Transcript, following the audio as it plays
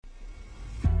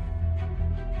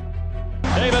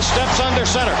Davis steps under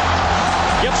center.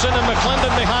 Gibson and McClendon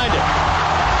behind it.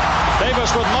 Davis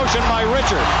with motion by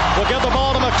Richard. Will give the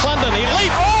ball to McClendon. He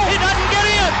leaps. Oh, he doesn't get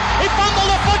in. He fumbled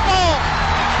the football.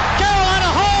 Carolina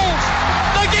holds.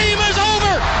 The game is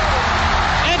over.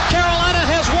 And Carolina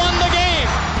has won the game.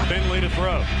 Finley to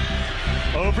throw.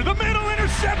 Over the middle,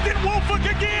 intercepted. Woolfolk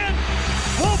again.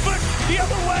 Woolfolk the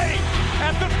other way.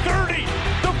 At the 30,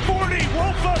 the 40.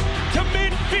 Woolfolk to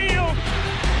midfield.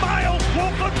 Miles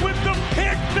Woolfolk with the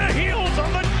pick. The Heels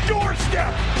on the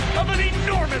doorstep of an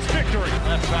enormous victory.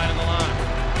 Left side of the line.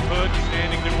 Hood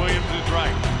standing to Williams'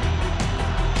 right.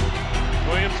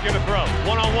 Williams gonna throw.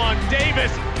 One-on-one.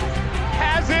 Davis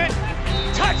has it.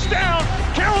 Touchdown.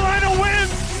 Carolina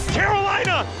wins.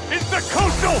 Carolina is the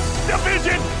Coastal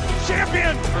Division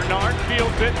champion. Bernard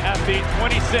fields it at the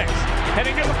 26.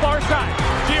 Heading to the far side.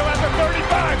 Gio at the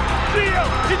 35. Gio,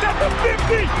 he's at the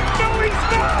 50. No, he's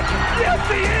not. Yes,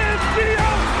 he is.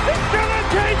 Gio is going to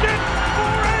take it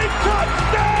for a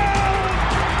touchdown.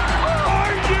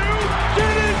 Are you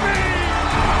kidding me?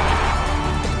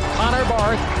 Connor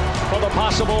Barth for the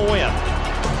possible win.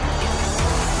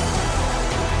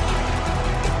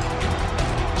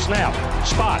 Snap,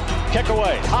 spot, kick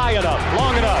away, high enough,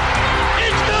 long enough.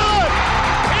 It's good!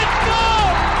 It's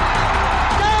good!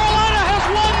 Carolina has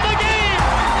won the game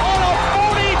on a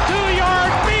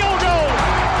 42-yard field goal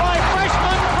by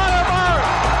freshman Hunter Barth.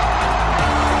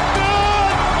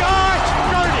 Good gosh,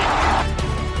 dirty!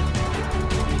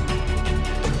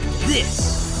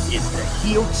 This is the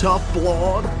Heel Tough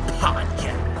Blog Podcast.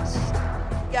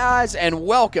 Guys, and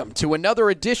welcome to another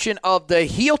edition of the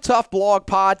Heel Tough Blog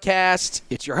Podcast.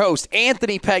 It's your host,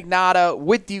 Anthony Pagnotta,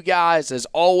 with you guys as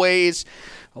always,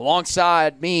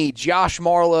 alongside me, Josh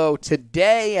Marlowe.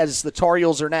 Today, as the Tar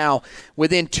Heels are now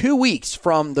within 2 weeks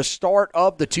from the start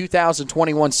of the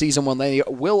 2021 season, when they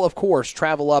will, of course,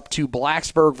 travel up to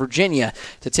Blacksburg, Virginia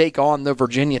to take on the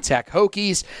Virginia Tech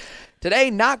Hokies. Today,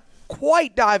 not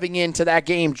quite diving into that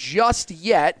game just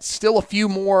yet. Still a few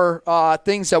more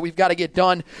things that we've got to get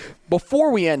done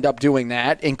before we end up doing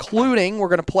that, including we're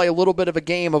going to play a little bit of a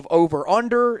game of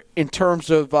over-under in terms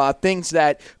of things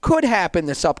that could happen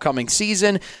this upcoming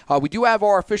season. We do have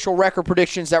our official record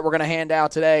predictions that we're going to hand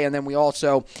out today, and then we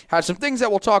also have some things that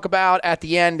we'll talk about at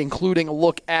the end, including a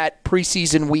look at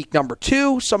preseason week number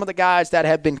 2, some of the guys that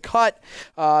have been cut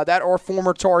that are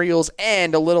former Tar Heels,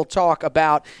 and a little talk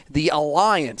about the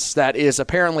alliance that is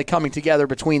apparently coming together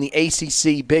between the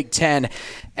ACC, Big Ten,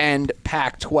 and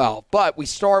Pac-12. But we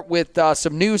start with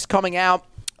some news coming out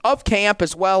of camp,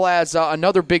 as well as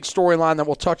another big storyline that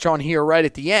we'll touch on here right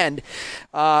at the end.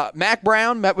 Mack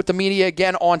Brown met with the media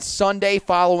again on Sunday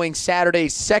following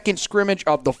Saturday's second scrimmage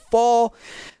of the fall.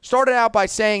 Started out by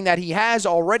saying that he has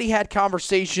already had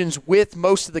conversations with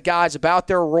most of the guys about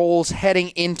their roles heading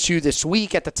into this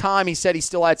week. At the time, he said he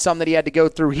still had some that he had to go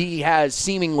through. He has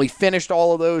seemingly finished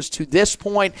all of those to this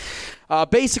point.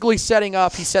 Basically setting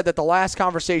up, he said that the last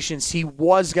conversations he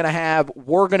was going to have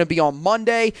were going to be on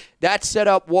Monday. That set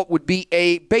up what would be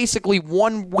a basically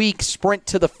 1 week sprint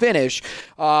to the finish,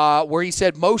 where he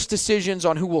said most decisions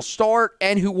on who will start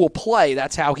and who will play,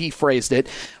 that's how he phrased it,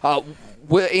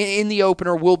 in the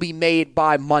opener will be made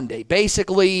by Monday.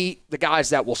 Basically, the guys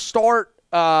that will start,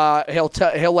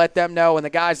 he'll let them know, and the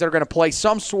guys that are going to play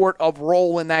some sort of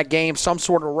role in that game, some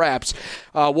sort of reps,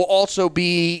 will also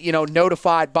be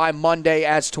notified by Monday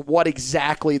as to what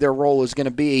exactly their role is going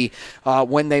to be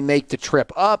when they make the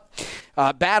trip up.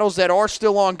 Battles that are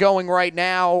still ongoing right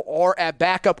now are at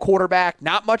backup quarterback.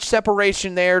 Not much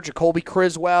separation there. Jacoby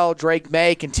Criswell, Drake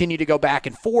May continue to go back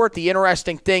and forth. The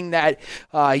interesting thing that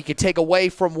you could take away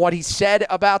from what he said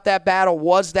about that battle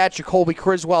was that Jacoby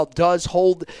Criswell does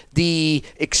hold the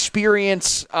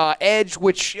experience edge,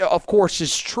 which of course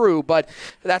is true, but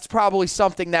that's probably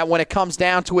something that when it comes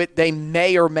down to it, they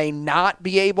may or may not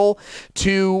be able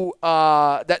to,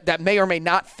 that may or may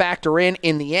not factor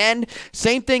in the end.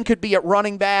 Same thing could be at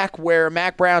running back, where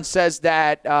Mack Brown says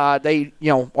that they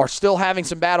are still having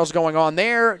some battles going on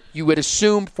there. You would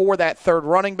assume for that third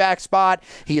running back spot.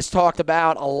 He has talked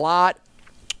about a lot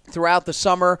throughout the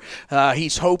summer.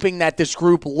 He's hoping that this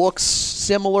group looks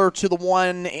similar to the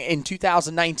one in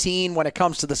 2019 when it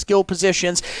comes to the skill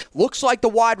positions. Looks like the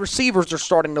wide receivers are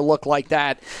starting to look like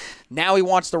that Now he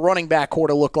wants the running back core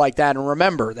to look like that. And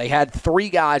remember, they had 3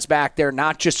 guys back there,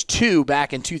 not just 2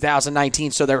 back in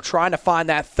 2019. So they're trying to find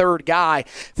that third guy. I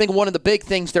think one of the big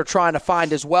things they're trying to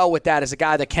find as well with that is a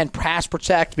guy that can pass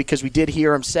protect, because we did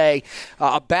hear him say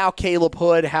about Caleb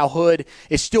Hood, how Hood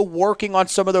is still working on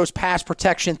some of those pass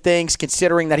protection things,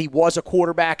 considering that he was a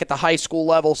quarterback at the high school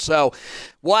level. So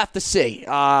we'll have to see,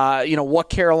 what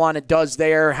Carolina does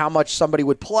there, how much somebody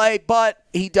would play. But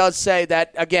he does say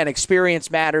that, again,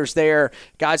 experience matters there.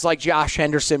 Guys like Josh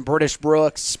Henderson, British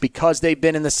Brooks, because they've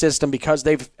been in the system, because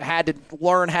they've had to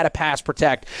learn how to pass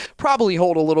protect, probably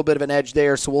hold a little bit of an edge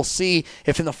there. So we'll see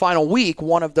if in the final week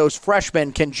one of those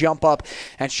freshmen can jump up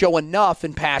and show enough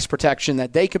in pass protection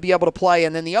that they could be able to play.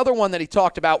 And then the other one that he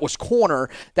talked about was corner.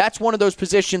 That's one of those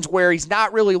positions where he's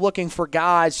not really looking for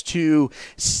guys to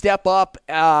step up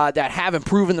that haven't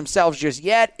proven themselves just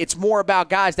yet. It's more about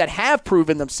guys that have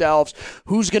proven themselves,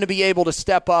 who's going to be able to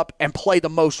step up and play the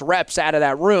most reps out of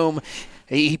that room.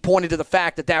 He pointed to the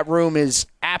fact that that room is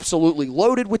absolutely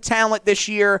loaded with talent this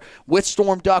year, with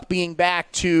Storm Duck being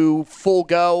back to full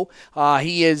go.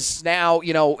 He is now,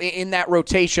 in that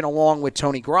rotation along with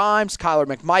Tony Grimes, Kyler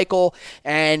McMichael,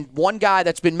 and one guy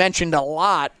that's been mentioned a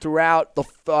lot throughout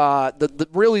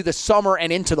really the summer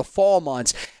and into the fall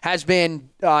months has been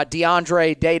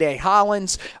DeAndre Day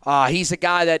Hollins. He's a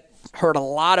guy that heard a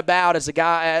lot about as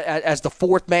the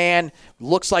fourth man.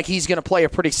 Looks like he's going to play a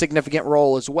pretty significant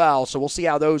role as well. So we'll see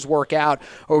how those work out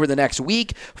over the next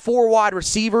week. 4 wide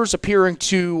receivers appearing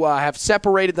to have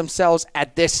separated themselves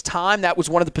at this time. That was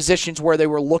one of the positions where they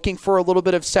were looking for a little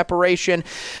bit of separation.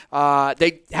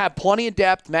 They have plenty of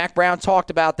depth. Mack Brown talked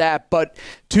about that. But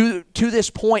to this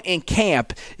point in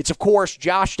camp, it's, of course,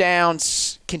 Josh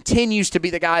Downs continues to be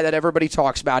the guy that everybody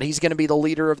talks about. He's going to be the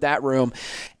leader of that room.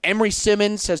 Emory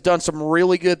Simmons has done some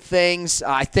really good things.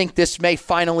 I think this may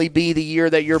finally be the year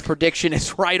that your prediction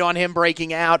is right on him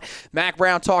breaking out. Mack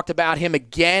Brown talked about him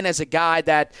again as a guy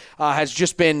that has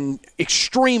just been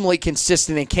extremely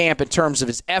consistent in camp in terms of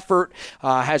his effort,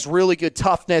 has really good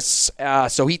toughness,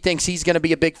 so he thinks he's going to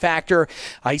be a big factor.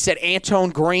 He said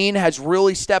Antone Green has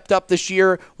really stepped up this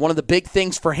year. One of the big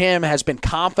things for him has been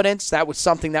confidence. That was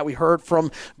something that we heard from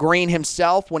Green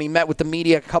himself when he met with the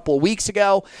media a couple of weeks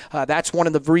ago. That's one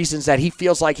of the reasons that he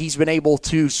feels like he's been able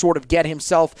to sort of get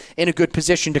himself in a good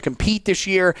position to compete this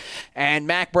year, and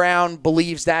Mack Brown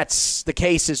believes that's the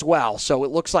case as well. So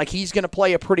it looks like he's going to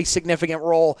play a pretty significant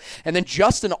role. And then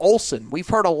Justin Olson, we've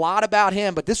heard a lot about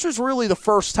him, but this was really the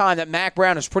first time that Mack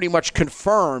Brown has pretty much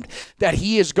confirmed that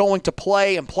he is going to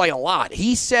play and play a lot.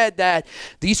 He said that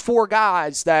these 4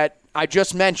 guys that I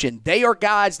just mentioned, they are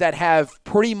guys that have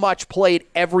pretty much played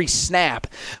every snap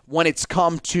when it's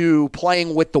come to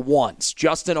playing with the ones.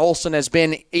 Justin Olson has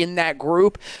been in that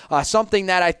group, something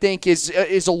that I think is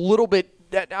a little bit,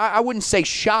 I wouldn't say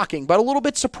shocking, but a little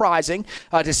bit surprising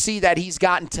to see that he's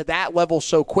gotten to that level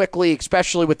so quickly,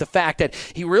 especially with the fact that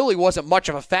he really wasn't much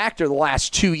of a factor the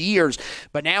last 2 years.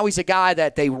 But now he's a guy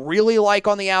that they really like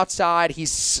on the outside.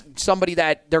 He's somebody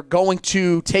that they're going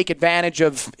to take advantage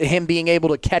of him being able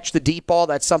to catch the deep ball.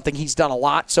 That's something he's done a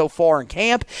lot so far in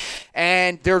camp.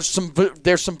 And there's some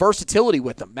versatility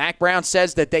with him. Mack Brown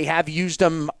says that they have used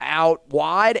him out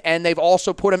wide, and they've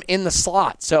also put him in the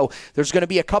slot. So there's going to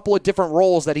be a couple of different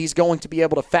roles that he's going to be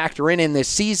able to factor in this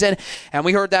season. And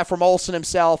we heard that from Olson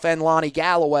himself and Lonnie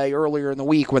Galloway earlier in the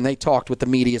week when they talked with the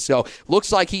media. So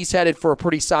looks like he's headed for a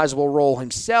pretty sizable role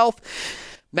himself.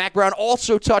 Mack Brown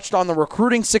also touched on the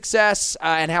recruiting success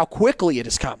and how quickly it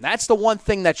has come. That's the one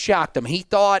thing that shocked him. He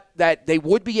thought that they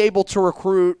would be able to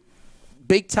recruit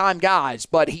big-time guys,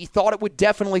 but he thought it would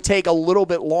definitely take a little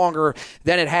bit longer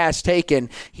than it has taken.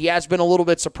 He has been a little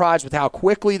bit surprised with how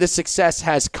quickly the success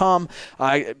has come,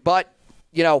 but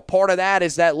part of that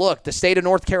is that, look, the state of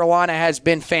North Carolina has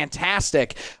been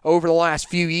fantastic over the last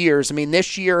few years. I mean,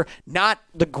 this year, not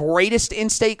the greatest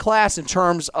in-state class in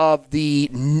terms of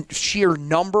the sheer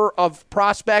number of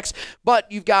prospects, but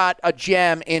you've got a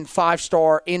gem in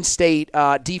 5-star in-state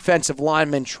defensive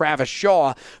lineman Travis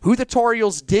Shaw, who the Tar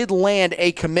Heels did land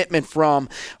a commitment from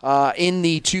in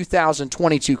the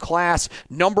 2022 class.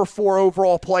 Number 4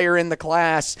 overall player in the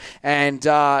class, and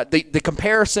the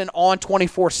comparison on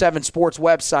 24/7 Sports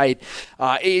website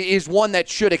is one that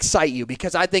should excite you,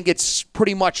 because I think it's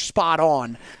pretty much spot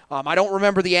on. I don't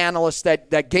remember the analyst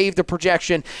that gave the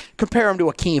projection. Compare him to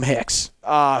Akeem Hicks,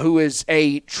 who is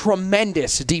a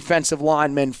tremendous defensive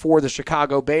lineman for the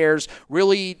Chicago Bears.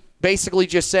 Really basically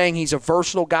just saying he's a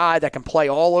versatile guy that can play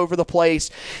all over the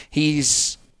place.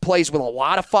 He's plays with a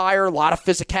lot of fire, a lot of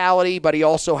physicality, but he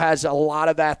also has a lot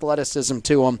of athleticism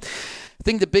to him. I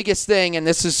think the biggest thing, and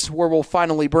this is where we'll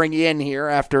finally bring you in here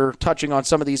after touching on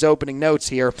some of these opening notes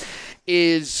here,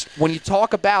 is when you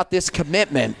talk about this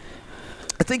commitment,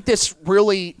 I think this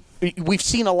really, we've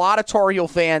seen a lot of Tar Heel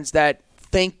fans that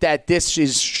think that this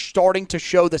is starting to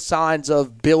show the signs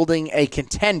of building a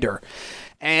contender.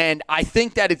 And I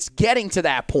think that it's getting to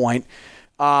that point.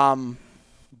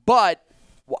 But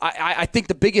I think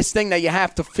the biggest thing that you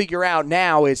have to figure out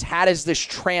now is how does this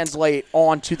translate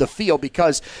onto the field?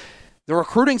 Because the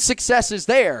recruiting success is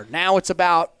there. Now it's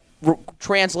about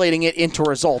translating it into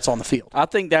results on the field. I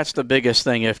think that's the biggest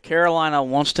thing. If Carolina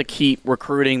wants to keep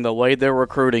recruiting the way they're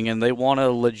recruiting and they want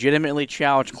to legitimately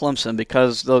challenge Clemson,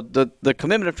 because the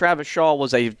commitment of Travis Shaw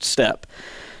was a step.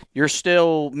 You're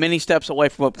still many steps away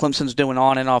from what Clemson's doing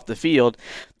on and off the field.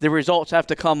 The results have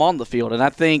to come on the field. And I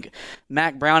think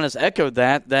Mack Brown has echoed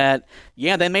that,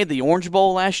 yeah, they made the Orange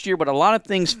Bowl last year, but a lot of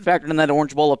things factored in that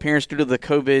Orange Bowl appearance due to the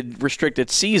COVID-restricted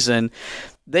season.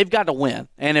 They've got to win.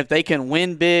 And if they can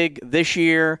win big this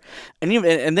year, and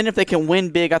then if they can win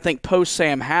big, I think post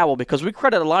Sam Howell, because we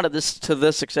credit a lot of this to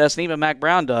this success, and even Mack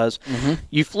Brown does. Mm-hmm.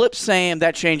 You flip Sam,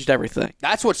 that changed everything.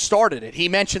 That's what started it. He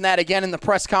mentioned that again in the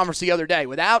press conference the other day.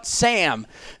 Without Sam,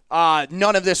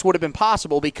 none of this would have been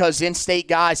possible, because in-state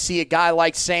guys see a guy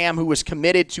like Sam who was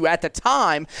committed to, at the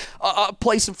time, a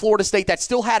place in Florida State that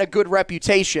still had a good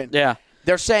reputation. Yeah.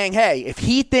 They're saying, hey, if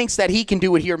he thinks that he can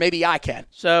do it here, maybe I can.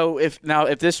 So if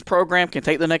this program can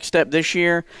take the next step this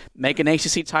year, make an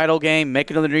ACC title game, make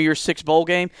another New Year's Six bowl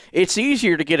game, it's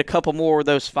easier to get a couple more of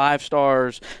those 5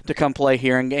 stars to come play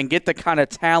here and get the kind of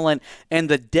talent and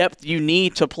the depth you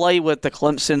need to play with the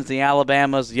Clemsons, the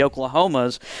Alabamas, the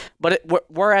Oklahomas. But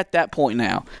we're at that point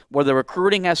now where the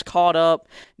recruiting has caught up.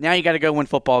 Now you got to go win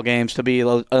football games to be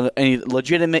a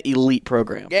legitimate elite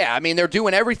program. Yeah, I mean, they're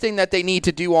doing everything that they need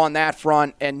to do on that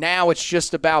front, and now it's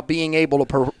just about being able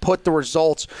to put the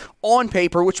results on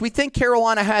paper, which we think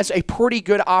Carolina has a pretty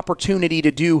good opportunity to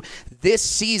do this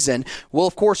season. We'll,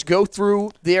 of course, go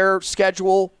through their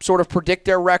schedule, sort of predict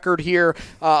their record here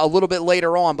a little bit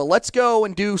later on, but let's go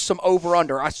and do some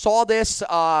over-under. I saw this.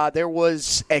 There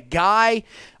was a guy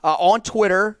on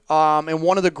Twitter, in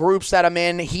one of the groups that I'm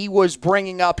in, he was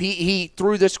bringing up, he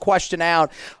threw this question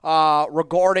out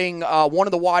regarding one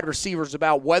of the wide receivers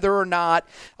about whether or not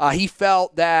he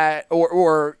felt that,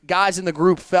 or guys in the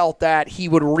group felt that he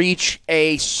would reach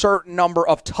a certain number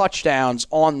of touchdowns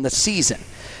on the season.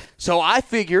 So I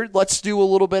figured let's do a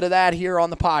little bit of that here on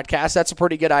the podcast. That's a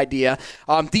pretty good idea.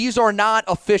 These are not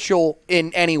official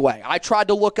in any way. I tried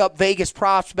to look up Vegas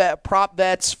prop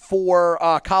bets for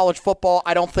college football.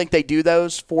 I don't think they do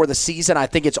those for the season. I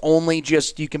think it's only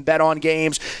just you can bet on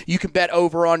games. You can bet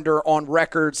over-under on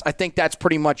records. I think that's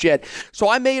pretty much it. So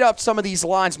I made up some of these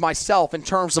lines myself in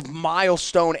terms of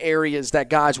milestone areas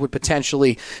that guys would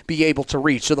potentially be able to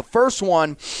reach. So the first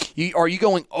one, are you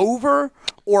going over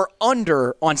or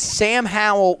under on Sam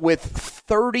Howell with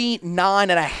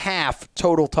 39.5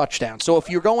 total touchdowns? So if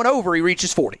you're going over, he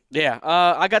reaches 40. Yeah,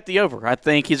 I got the over. I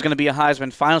think he's going to be a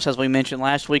Heisman finalist, as we mentioned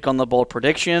last week on the bold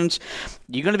predictions.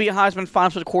 You're going to be a Heisman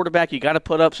finalist with a quarterback. You got to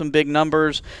put up some big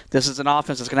numbers. This is an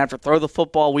offense that's going to have to throw the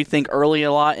football, we think, a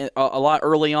lot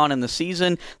early on in the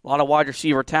season. A lot of wide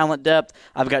receiver talent depth.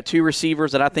 I've got 2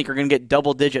 receivers that I think are going to get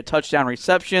double-digit touchdown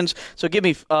receptions. So give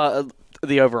me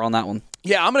the over on that one.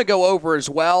 Yeah, I'm going to go over as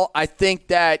well. I think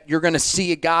that you're going to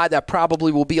see a guy that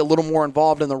probably will be a little more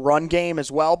involved in the run game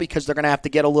as well, because they're going to have to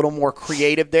get a little more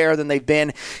creative there than they've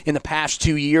been in the past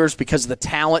 2 years because of the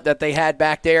talent that they had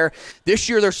back there. This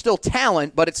year, there's still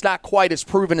talent, but it's not quite as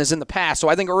proven as in the past. So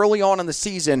I think early on in the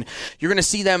season, you're going to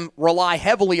see them rely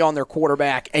heavily on their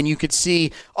quarterback, and you could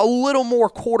see a little more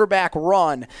quarterback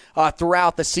run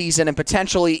throughout the season and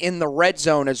potentially in the red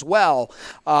zone as well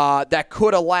that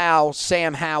could allow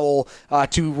Sam Howell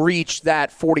to reach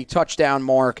that 40 touchdown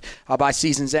mark by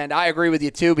season's end. I agree with you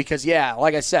too, because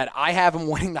like I said, I have him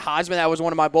winning the Heisman. That was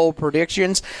one of my bold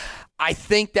predictions. I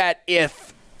think that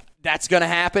if that's going to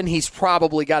happen, he's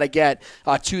probably got to get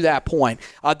to that point.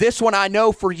 This one I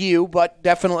know for you, but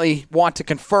definitely want to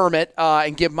confirm it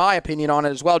and give my opinion on it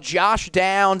as well. Josh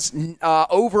Downs,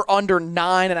 over under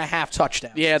 9.5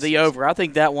 touchdowns. Yeah, the over. I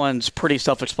think that one's pretty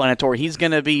self-explanatory. He's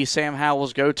going to be Sam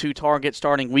Howell's go-to target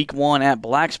starting week 1 at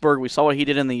Blacksburg. We saw what he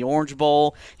did in the Orange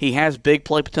Bowl. He has big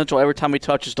play potential every time he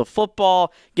touches the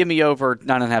football. Give me over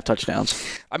 9.5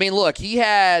 touchdowns. I mean, look, he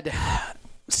had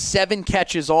 7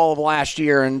 catches all of last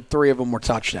year, and 3 of them were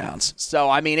touchdowns. So,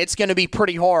 I mean, it's going to be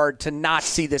pretty hard to not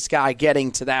see this guy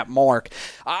getting to that mark.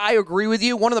 I agree with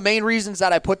you. One of the main reasons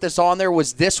that I put this on there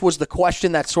was this was the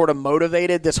question that sort of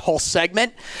motivated this whole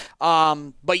segment.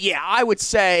 But, yeah, I would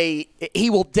say he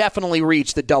will definitely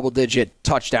reach the double-digit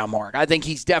touchdown mark. I think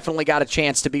he's definitely got a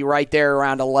chance to be right there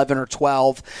around 11 or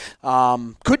 12.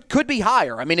 Could be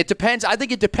higher. I mean, it depends. I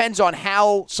think it depends on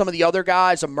how some of the other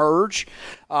guys emerge.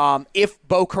 If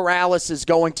Bo Corrales is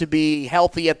going to be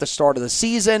healthy at the start of the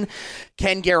season,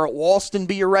 can Garrett Walston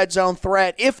be a red zone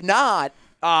threat? If not,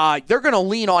 they're going to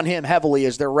lean on him heavily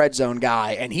as their red zone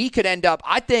guy, and he could end up.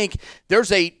 I think there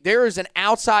is an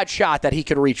outside shot that he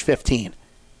could reach 15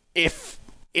 if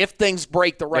things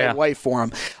break the right way for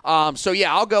him. So,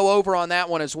 yeah, I'll go over on that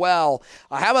one as well.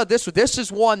 How about this one? This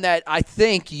is one that I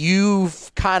think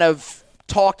you've kind of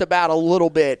talked about a little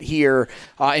bit here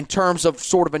in terms of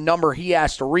sort of a number he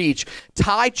has to reach.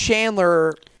 Ty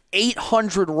Chandler,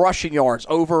 800 rushing yards,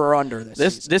 over or under this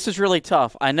season. This is really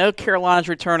tough. I know Carolina's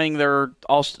returning their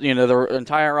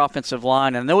entire offensive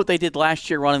line. I know what they did last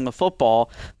year running the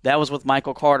football. That was with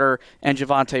Michael Carter and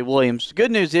Javonte Williams. The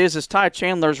good news is Ty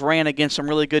Chandler's ran against some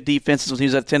really good defenses when he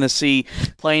was at Tennessee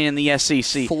playing in the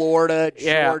SEC. Florida,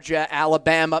 Georgia,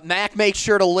 Alabama. Mac makes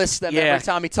sure to list them every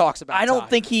time he talks about I don't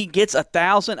think he gets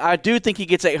 1,000. I do think he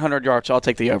gets 800 yards, so I'll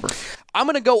take the over. I'm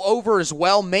going to go over as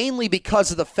well, mainly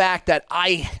because of the fact that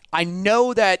I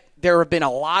know that there have been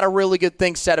a lot of really good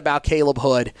things said about Caleb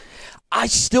Hood. I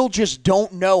still just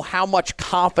don't know how much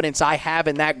confidence I have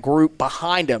in that group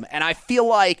behind him. And I feel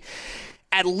like,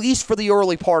 at least for the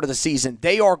early part of the season,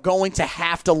 they are going to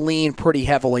have to lean pretty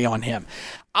heavily on him.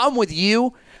 I'm with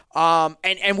you.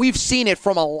 And we've seen it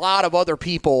from a lot of other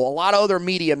people, a lot of other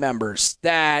media members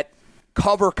that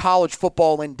cover college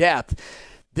football in depth.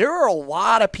 There are a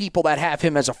lot of people that have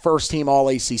him as a first-team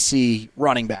All-ACC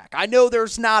running back. I know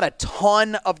there's not a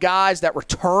ton of guys that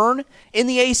return in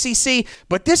the ACC,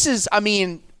 but this is, I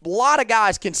mean, a lot of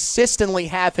guys consistently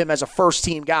have him as a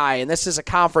first-team guy, and this is a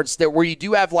conference where you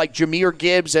do have like Jahmyr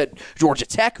Gibbs at Georgia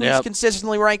Tech, who's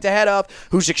consistently ranked ahead of,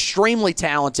 who's extremely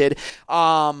talented.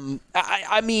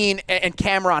 I mean, and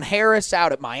Cameron Harris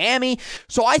out at Miami.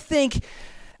 So I think,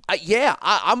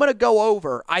 I'm going to go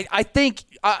over. I think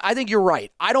you're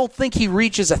right. I don't think he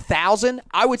reaches 1,000.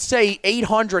 I would say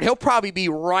 800. He'll probably be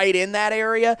right in that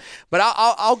area, but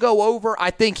I'll go over.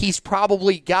 I think he's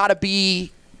probably got to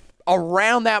be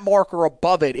around that mark or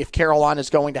above it if Carolina is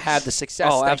going to have the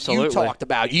success that you talked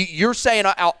about. You're saying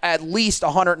at least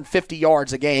 150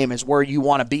 yards a game is where you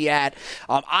want to be at.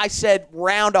 I said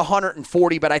around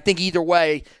 140, but I think either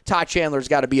way, Ty Chandler's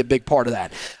got to be a big part of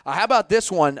that. How about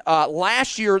this one?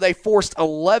 Last year, they forced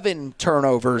 11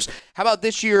 turnovers. How about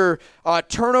this year?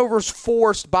 Turnovers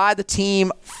forced by the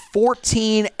team,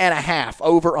 14.5,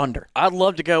 over, under. I'd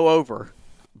love to go over,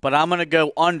 but I'm going to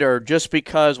go under just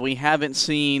because we haven't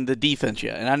seen the defense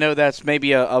yet. And I know that's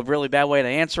maybe a really bad way to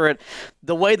answer it.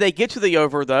 The way they get to the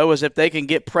over, though, is if they can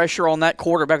get pressure on that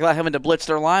quarterback without having to blitz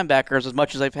their linebackers as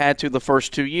much as they've had to the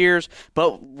first 2 years.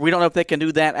 But we don't know if they can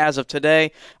do that as of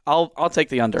today. I'll take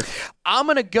the under. I'm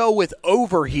going to go with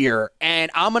over here, and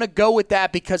I'm going to go with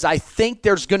that because I think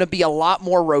there's going to be a lot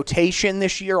more rotation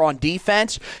this year on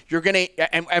defense. You're going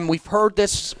to, and we've heard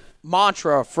this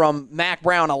mantra from Mac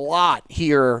Brown a lot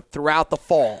here throughout the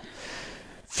fall.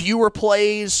 Fewer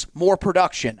plays, more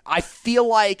production. I feel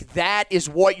like that is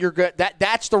what you're good.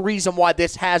 That's the reason why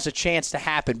this has a chance to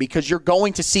happen, because you're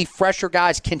going to see fresher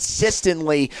guys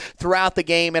consistently throughout the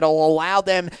game. It'll allow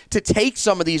them to take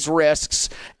some of these risks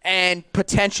and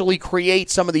potentially create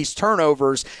some of these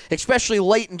turnovers, especially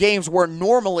late in games where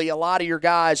normally a lot of your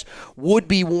guys would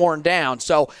be worn down.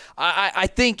 So I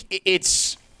think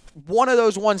it's one of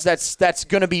those ones that's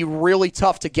going to be really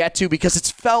tough to get to, because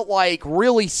it's felt like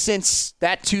really since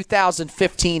that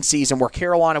 2015 season where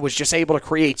Carolina was just able to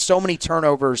create so many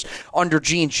turnovers under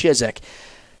Gene Chizik,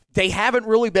 they haven't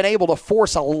really been able to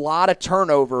force a lot of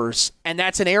turnovers, and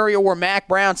that's an area where Mac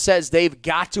Brown says they've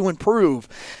got to improve.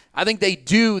 I think they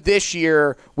do this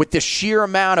year with the sheer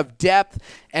amount of depth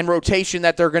and rotation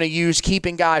that they're going to use,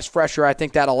 keeping guys fresher. I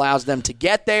think that allows them to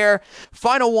get there.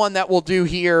 Final one that we'll do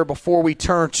here before we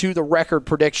turn to the record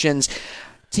predictions.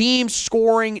 Team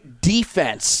scoring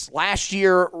defense. Last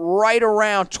year, right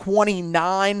around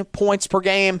 29 points per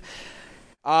game.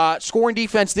 Scoring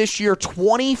defense this year,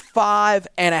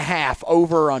 25.5,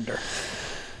 over or under.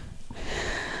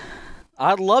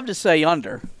 I'd love to say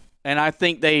under. And I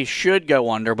think they should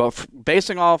go under, but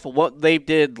basing off of what they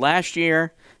did last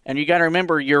year And you got to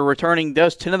remember, you're returning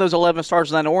 10 of those 11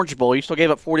 starters in that Orange Bowl. You still gave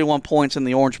up 41 points in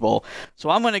the Orange Bowl. So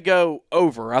I'm going to go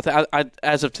over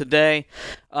as of today.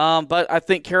 But I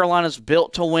think Carolina's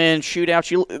built to win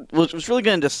shootouts. What's really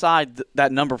going to decide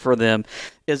that number for them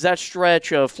is that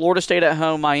stretch of Florida State at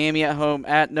home, Miami at home,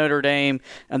 at Notre Dame,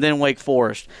 and then Wake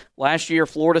Forest. Last year,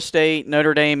 Florida State,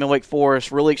 Notre Dame, and Wake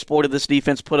Forest really exploited this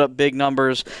defense, put up big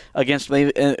numbers against.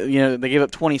 They gave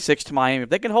up 26 to Miami. If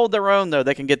they can hold their own, though,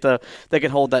 they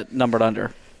can hold that number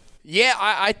under. Yeah,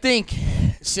 I think.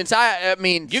 Since I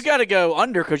mean, you got to go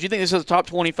under because you think this is a top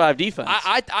 25 defense.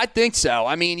 I think so.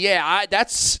 I mean, yeah,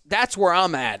 that's where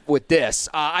I'm at with this.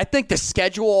 I think the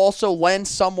schedule also lends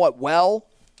somewhat well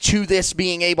to this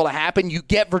being able to happen. You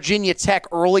get Virginia Tech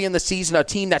early in the season, a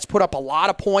team that's put up a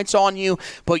lot of points on you,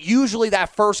 but usually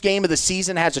that first game of the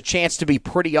season has a chance to be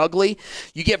pretty ugly.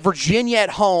 You get Virginia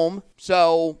at home,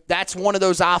 so that's one of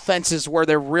those offenses where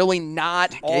they're really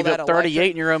not all that electric. 38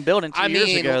 in your own building 2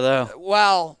 years ago, though.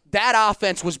 Well, that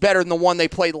offense was better than the one they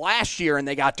played last year and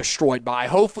they got destroyed by.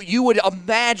 Hopefully, you would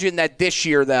imagine that this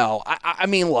year, though. I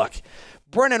mean, look,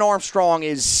 Brennan Armstrong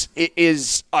is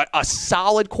a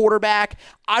solid quarterback.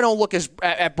 I don't look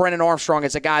at Brennan Armstrong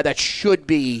as a guy that should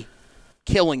be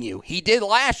killing you. He did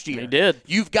last year. He did.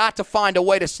 You've got to find a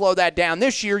way to slow that down.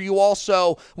 This year, you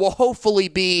also will hopefully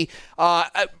be a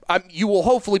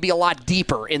lot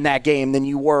deeper in that game than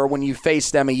you were when you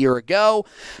faced them a year ago.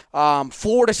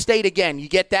 Florida State, again, you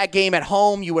get that game at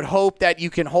home. You would hope that you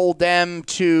can hold them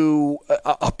to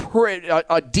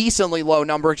a decently low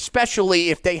number,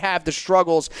 especially if they have the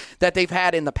struggles that they've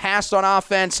had in the past on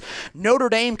offense. Notre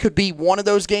Dame could be one of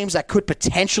those games that could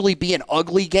potentially be an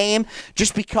ugly game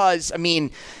just because, I mean,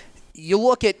 you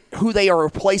look at who they are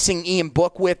replacing Ian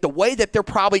Book with, the way that they're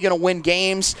probably going to win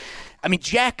games. I mean,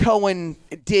 Jack Cohen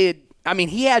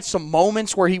he had some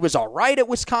moments where he was all right at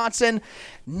Wisconsin,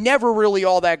 never really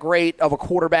all that great of a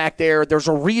quarterback there. There's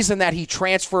a reason that he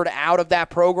transferred out of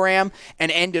that program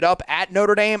and ended up at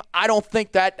Notre Dame. I don't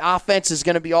think that offense is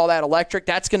going to be all that electric.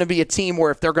 That's going to be a team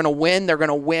where if they're going to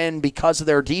win because of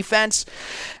their defense.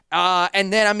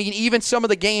 And then, I mean, even some of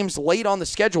the games late on the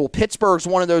schedule, Pittsburgh's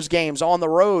one of those games on the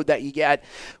road that you get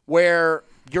where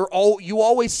you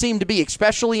always seem to be,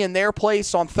 especially in their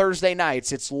place on Thursday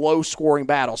nights, it's low-scoring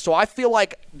battles. So I feel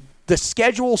like the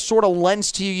schedule sort of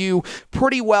lends to you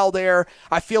pretty well there.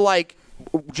 I feel like,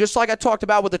 just like I talked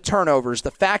about with the turnovers, the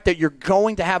fact that you're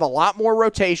going to have a lot more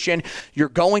rotation, you're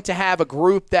going to have a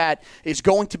group that is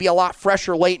going to be a lot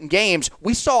fresher late in games.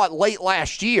 We saw it late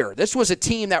last year. This was a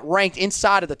team that ranked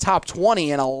inside of the top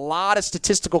 20 in a lot of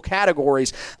statistical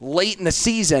categories late in the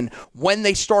season when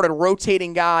they started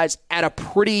rotating guys at a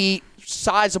pretty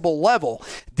sizable level.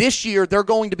 This year, they're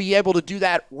going to be able to do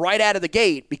that right out of the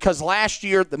gate because last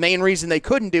year, the main reason they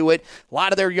couldn't do it, a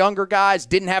lot of their younger guys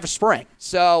didn't have a spring.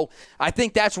 So I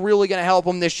think that's really going to help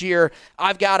them this year.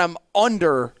 I've got them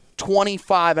under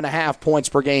 25.5 points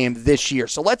per game this year.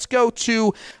 So let's go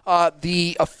to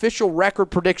the official record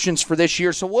predictions for this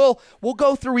year. So we'll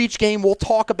go through each game. We'll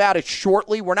talk about it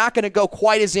shortly. We're not going to go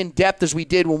quite as in-depth as we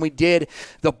did when we did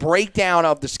the breakdown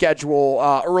of the schedule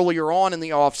earlier on in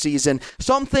the offseason.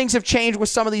 Some things have changed with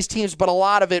some of these teams, but a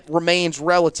lot of it remains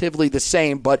relatively the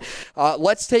same. But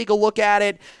let's take a look at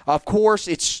it. Of course,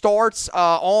 it starts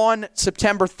on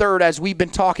September 3rd, as we've been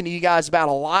talking to you guys about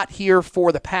a lot here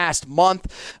for the past month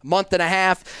and a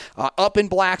half, up in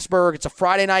Blacksburg. It's a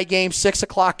Friday night game, 6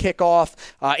 o'clock kickoff,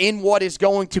 in what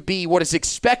is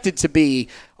expected to be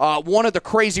one of the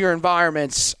crazier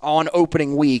environments on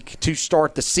opening week to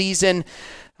start the season.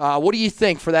 What do you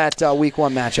think for that week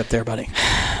one matchup there, buddy?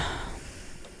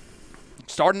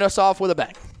 Starting us off with a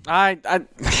bang.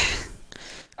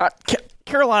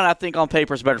 Carolina, I think on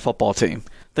paper is a better football team.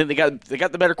 I think they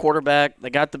got the better quarterback. They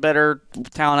got the better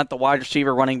talent at the wide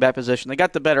receiver, running back position. They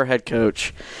got the better head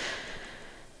coach.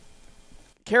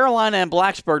 Carolina and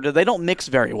Blacksburg, they don't mix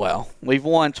very well. We've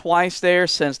won twice there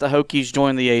since the Hokies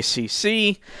joined the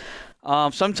ACC.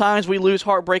 Sometimes we lose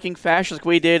heartbreaking fashion like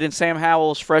we did in Sam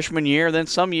Howell's freshman year. Then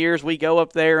some years we go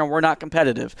up there and we're not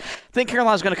competitive. I think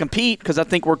Carolina's going to compete because I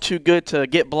think we're too good to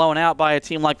get blown out by a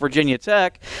team like Virginia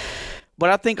Tech. But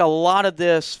I think a lot of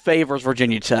this favors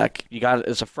Virginia Tech.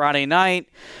 It's a Friday night.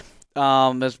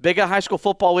 As big a high school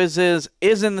football is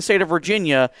in the state of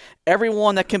Virginia,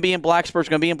 everyone that can be in Blacksburg is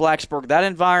going to be in Blacksburg. That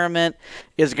environment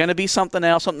is going to be something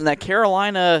else, something that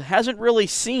Carolina hasn't really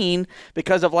seen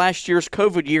because of last year's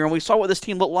COVID year. And we saw what this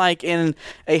team looked like in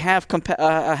a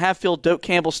half-filled Doak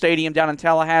Campbell Stadium down in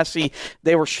Tallahassee.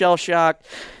 They were shell-shocked.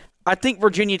 I think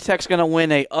Virginia Tech's going to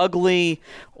win a ugly,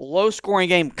 low-scoring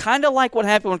game, kind of like what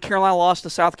happened when Carolina lost to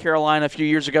South Carolina a few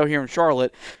years ago here in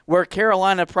Charlotte, where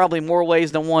Carolina probably more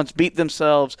ways than once beat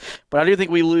themselves. But I do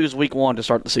think we lose week 1 to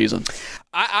start the season.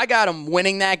 I got them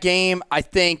winning that game. I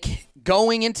think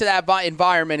going into that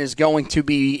environment is going to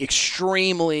be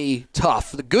extremely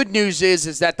tough. The good news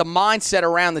is that the mindset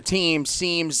around the team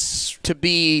seems to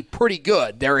be pretty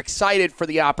good. They're excited for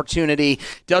the opportunity.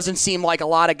 Doesn't seem like a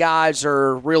lot of guys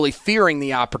are really fearing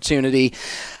the opportunity.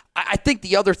 I think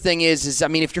the other thing is, I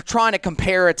mean, if you're trying to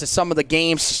compare it to some of the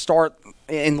games to start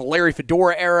in the Larry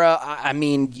Fedora era, I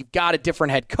mean, you've got a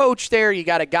different head coach there. You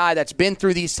got a guy that's been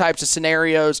through these types of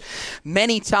scenarios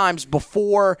many times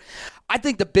before. I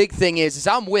think the big thing is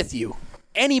I'm with you.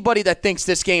 Anybody that thinks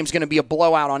this game's going to be a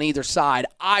blowout on either side,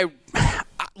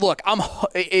 look,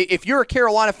 if you're a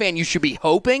Carolina fan, you should be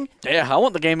hoping. Yeah, I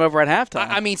want the game over at halftime.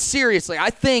 I mean, seriously, I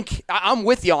think I'm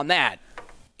with you on that.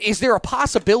 Is there a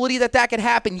possibility that could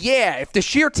happen? Yeah. If the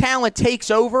sheer talent takes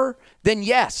over, then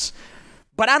yes.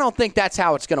 But I don't think that's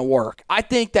how it's going to work. I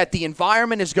think that the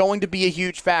environment is going to be a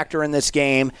huge factor in this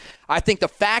game. I think the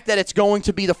fact that it's going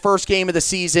to be the first game of the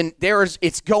season,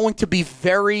 it's going to be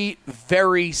very,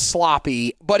 very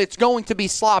sloppy, but it's going to be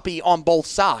sloppy on both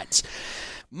sides.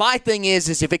 My thing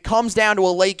is if it comes down to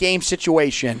a late game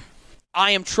situation,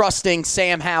 I am trusting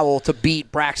Sam Howell to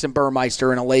beat Braxton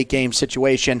Burmeister in a late game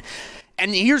situation.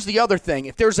 And here's the other thing.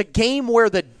 If there's a game where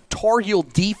the Tar Heel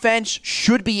defense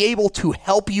should be able to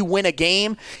help you win a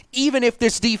game, even if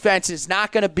this defense is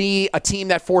not going to be a team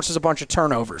that forces a bunch of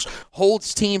turnovers,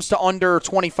 holds teams to under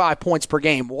 25 points per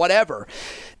game, whatever.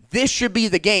 This should be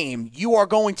the game. You are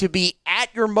going to be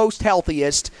at your most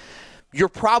healthiest. You're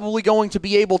probably going to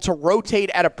be able to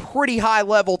rotate at a pretty high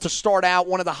level to start out,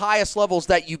 one of the highest levels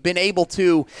that you've been able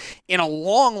to in a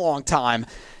long, long time.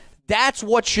 That's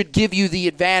what should give you the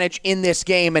advantage in this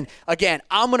game. And, again,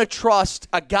 I'm going to trust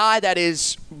a guy that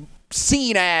is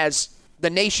seen as the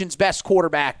nation's best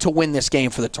quarterback to win this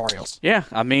game for the Tar Heels. Yeah,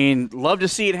 I mean, love to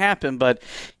see it happen, but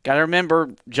got to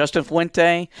remember Justin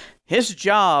Fuente, his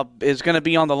job is going to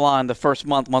be on the line the first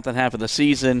month and a half of the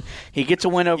season. He gets a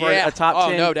win over a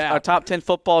top 10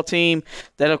 football team.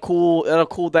 That'll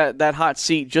cool that hot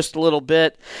seat just a little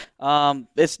bit.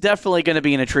 It's definitely going to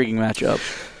be an intriguing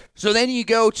matchup. So then you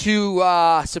go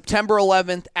to September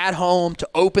 11th at home to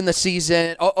open the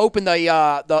season, open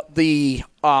the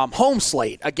home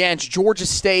slate against Georgia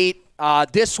State.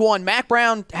 This one, Mack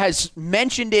Brown has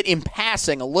mentioned it in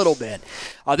passing a little bit.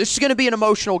 This is going to be an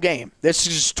emotional game. This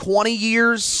is 20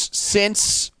 years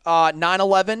since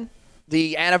 9/11.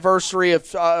 The anniversary of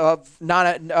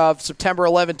September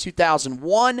 11,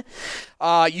 2001.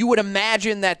 You would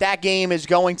imagine that game is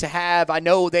going to have, I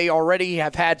know they already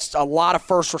have had a lot of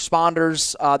first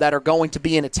responders that are going to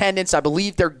be in attendance. I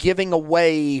believe they're giving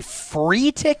away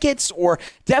free tickets or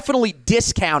definitely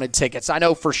discounted tickets, I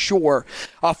know for sure,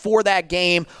 for that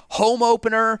game. Home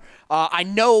opener.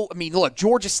 Look,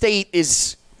 Georgia State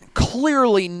is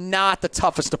clearly not the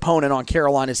toughest opponent on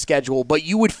Carolina's schedule, but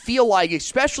you would feel like,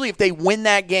 especially if they win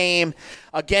that game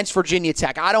against Virginia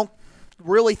Tech, I don't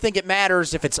really think it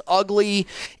matters if it's ugly,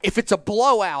 if it's a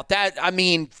blowout.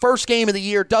 First game of the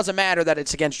year, doesn't matter that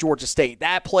it's against Georgia State.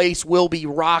 That place will be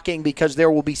rocking because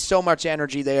there will be so much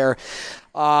energy there.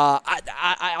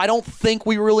 I don't think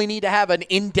we really need to have an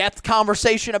in-depth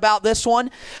conversation about this one.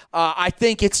 I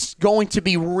think it's going to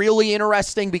be really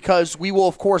interesting because we will,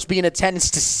 of course, be in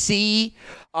attendance to see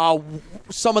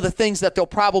some of the things that they'll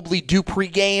probably do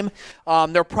pregame.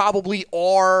 There probably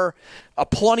are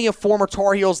plenty of former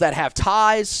Tar Heels that have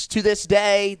ties to this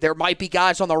day. There might be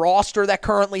guys on the roster that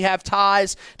currently have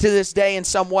ties to this day in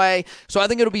some way. So I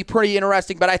think it'll be pretty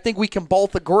interesting, but I think we can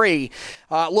both agree.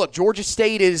 Look, Georgia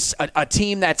State is a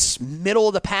team that's middle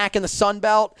of the pack in the Sun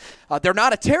Belt. They're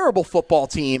not a terrible football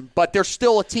team, but they're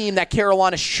still a team that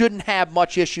Carolina shouldn't have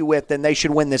much issue with, and they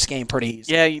should win this game pretty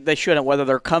easy. Yeah, they shouldn't. Whether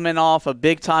they're coming off a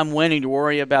big-time win and you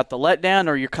worry about the letdown,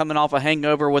 or you're coming off a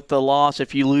hangover with the loss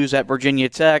if you lose at Virginia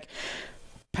Tech.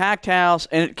 Packed house,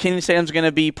 and Kenan Stadium's going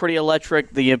to be pretty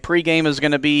electric. The pregame is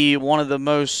going to be one of the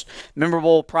most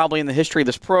memorable probably in the history of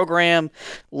this program.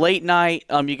 Late night,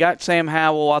 you got Sam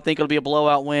Howell. I think it'll be a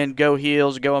blowout win. Go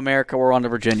Heels, go America. We're on to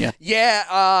Virginia.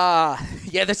 Yeah,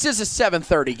 this is a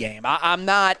 7:30 game. I'm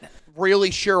not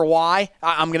really sure why.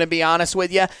 I'm going to be honest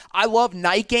with you. I love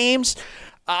night games.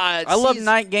 I love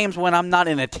night games when I'm not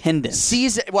in attendance.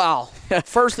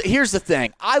 First, here's the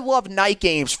thing. I love night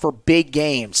games for big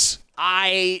games.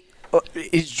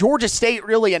 Is Georgia State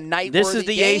really a night-worthy game? This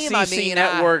is the ACC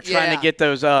network trying to get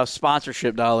those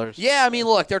sponsorship dollars. Yeah,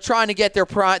 look, they're trying to get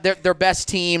their best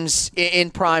teams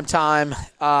in prime time.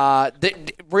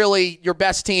 really your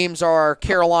best teams are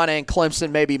Carolina and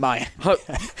Clemson, maybe Miami.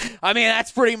 I mean,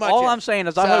 that's pretty much all it. I'm saying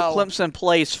is I hope Clemson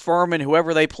plays Furman,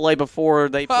 whoever they play before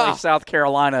they play South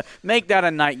Carolina. Make that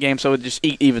a night game so it just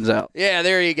evens out. Yeah,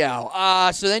 there you go.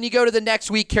 So then you go to the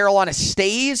next week. Carolina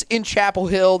stays in Chapel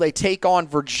Hill. They take on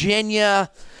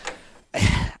Virginia.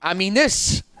 I mean,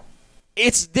 this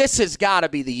has got to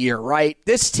be the year, right?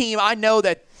 This team, I know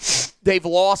that they've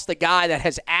lost the guy that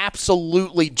has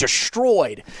absolutely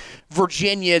destroyed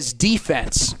Virginia's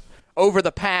defense over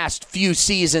the past few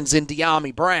seasons in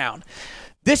De'Ami Brown.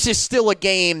 This is still a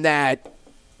game that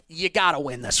you got to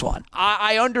win this one.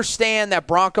 I understand that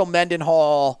Bronco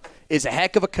Mendenhall is a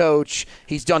heck of a coach.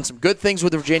 He's done some good things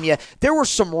with Virginia. There were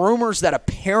some rumors that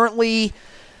apparently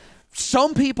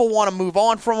some people want to move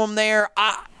on from him there.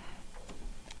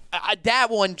 That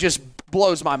one just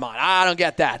blows my mind. I don't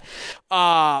get that.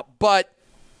 But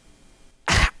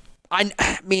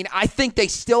I mean, I think they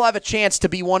still have a chance to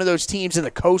be one of those teams in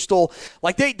the Coastal.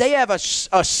 Like, they have a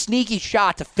sneaky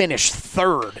shot to finish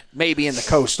third, maybe, in the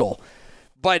Coastal.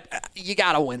 But you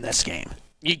got to win this game.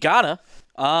 You got to.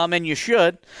 And you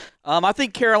should. I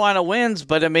think Carolina wins,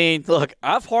 but, I mean, look,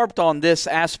 I've harped on this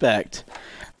aspect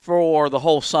for the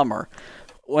whole summer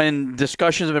when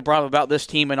discussions have been brought up about this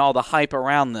team and all the hype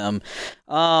around them.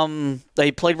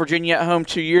 They played Virginia at home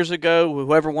 2 years ago.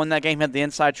 Whoever won that game had the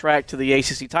inside track to the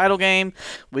ACC title game.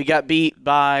 We got beat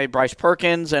by Bryce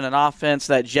Perkins and an offense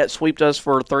that jet sweeped us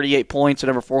for 38 points and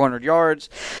over 400 yards.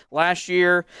 Last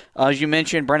year, as you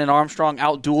mentioned, Brennan Armstrong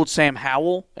outdueled Sam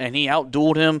Howell, and he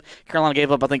outdueled him. Carolina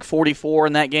gave up, I think, 44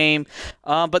 in that game.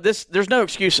 But there's no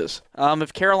excuses.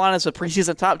 If Carolina's a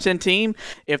preseason top 10 team,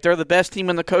 if they're the best team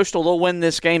in the Coastal, they'll win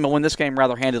this game and win this game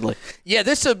rather handedly. Yeah,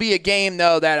 this will be a game,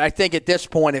 though, that I think at this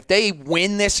point, if they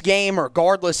win this game,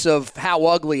 regardless of how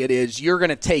ugly it is, you're going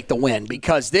to take the win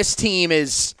because this team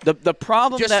is the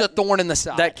problem just a thorn in the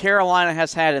side. That Carolina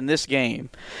has had in this game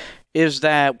is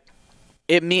that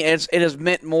it has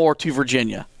meant more to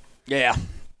Virginia. Yeah.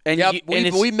 And yep,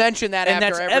 we mentioned that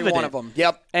after every evident. one of them.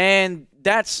 Yep. And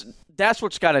that's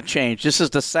what's got to change. This is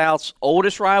the South's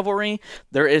oldest rivalry.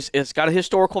 It's got a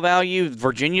historical value.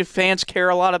 Virginia fans care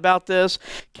a lot about this.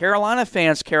 Carolina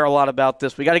fans care a lot about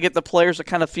this. We got to get the players to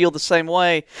kind of feel the same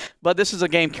way. But this is a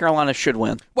game Carolina should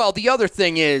win. Well, the other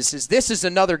thing is this is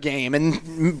another game,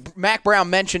 and Mack Brown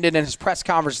mentioned it in his press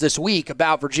conference this week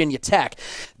about Virginia Tech.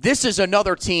 This is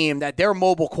another team that their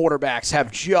mobile quarterbacks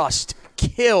have just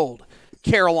killed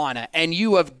Carolina, and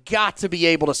you have got to be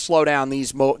able to slow down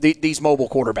these mobile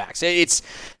quarterbacks.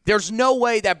 There's no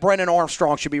way that Brennan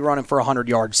Armstrong should be running for 100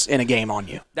 yards in a game on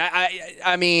you.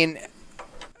 I mean,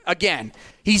 again,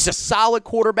 he's a solid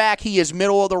quarterback. He is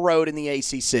middle of the road in the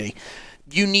ACC.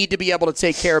 You need to be able to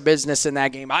take care of business in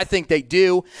that game. I think they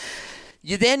do.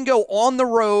 You then go on the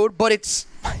road, but it's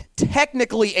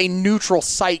technically a neutral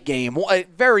site game.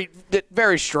 Very,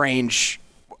 very strange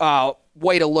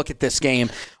way to look at this game.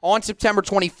 On September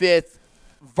 25th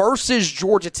versus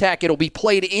Georgia Tech, it'll be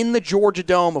played in the Georgia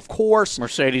Dome, of course.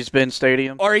 Mercedes-Benz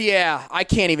Stadium. Or yeah, I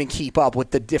can't even keep up with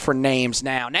the different names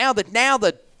now. Now the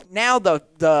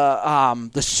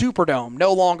Superdome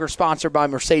no longer sponsored by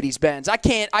Mercedes-Benz. I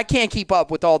can't keep up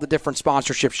with all the different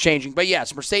sponsorships changing. But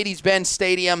yes, Mercedes-Benz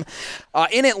Stadium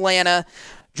in Atlanta,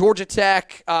 Georgia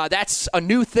Tech. That's a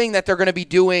new thing that they're going to be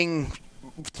doing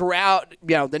throughout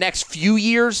the next few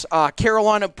years.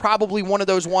 Carolina probably one of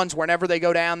those ones whenever they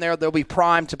go down there, they'll be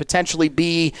primed to potentially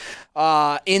be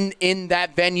in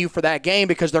that venue for that game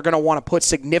because they're going to want to put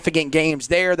significant games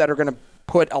there that are going to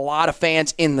put a lot of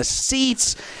fans in the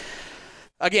seats.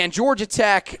 Again, Georgia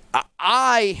Tech,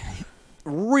 I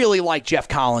really like Jeff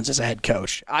Collins as a head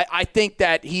coach. I think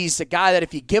that he's a guy that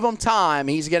if you give him time,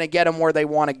 he's going to get them where they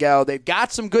want to go. They've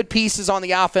got some good pieces on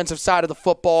the offensive side of the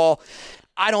football.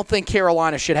 I don't think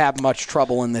Carolina should have much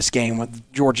trouble in this game with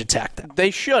Georgia Tech, though.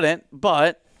 They shouldn't,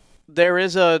 but there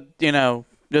is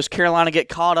does Carolina get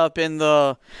caught up in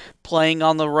the playing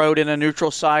on the road in a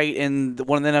neutral site in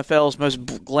one of the NFL's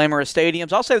most glamorous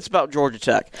stadiums? I'll say this about Georgia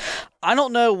Tech. I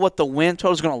don't know what the win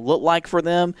total is going to look like for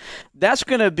them. That's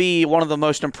going to be one of the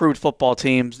most improved football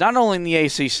teams, not only in the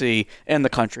ACC, in the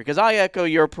country. Because I echo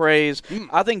your praise.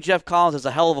 I think Jeff Collins is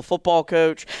a hell of a football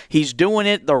coach. He's doing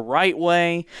it the right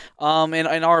way, in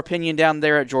our opinion, down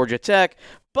there at Georgia Tech.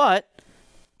 But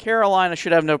Carolina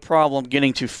should have no problem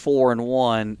getting to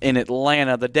 4-1 in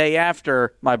Atlanta the day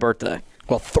after my birthday.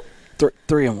 Well,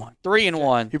 3-1.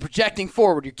 3-1. You're projecting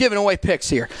forward. You're giving away picks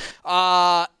here.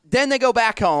 Then they go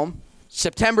back home,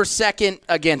 September 2nd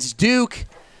against Duke.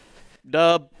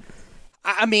 Dub.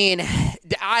 I mean,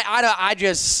 I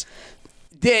just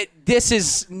this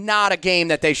is not a game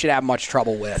that they should have much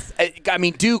trouble with. I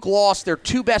mean, Duke lost their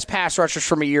 2 best pass rushers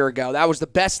from a year ago. That was the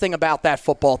best thing about that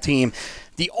football team.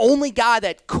 The only guy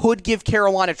that could give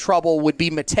Carolina trouble would be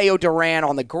Mateo Duran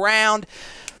on the ground.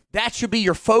 That should be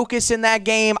your focus in that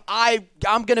game. I'm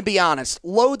going to be honest.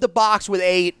 Load the box with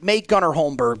 8. Make Gunnar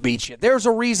Holmberg beat you. There's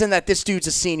a reason that this dude's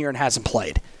a senior and hasn't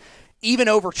played, even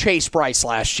over Chase Bryce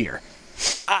last year.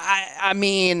 I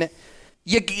mean,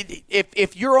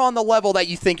 if you're on the level that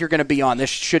you think you're going to be on, this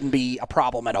shouldn't be a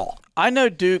problem at all. I know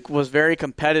Duke was very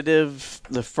competitive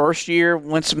the first year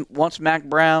once Mack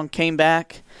Brown came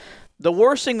back. The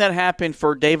worst thing that happened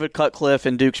for David Cutcliffe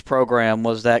and Duke's program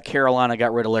was that Carolina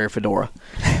got rid of Larry Fedora,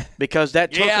 because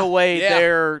that took away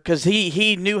their – because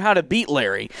he knew how to beat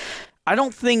Larry. I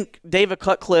don't think David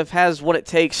Cutcliffe has what it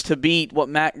takes to beat what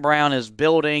Mack Brown is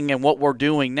building and what we're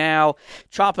doing now.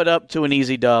 Chop it up to an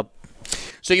easy dub.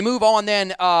 So you move on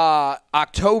then,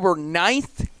 October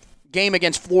 9th, game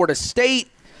against Florida State.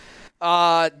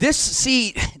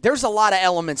 There's a lot of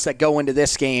elements that go into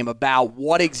this game about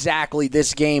what exactly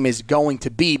this game is going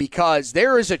to be, because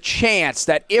there is a chance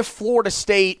that if Florida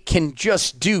State can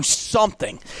just do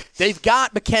something, they've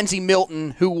got Mackenzie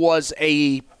Milton, who was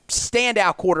a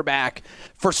standout quarterback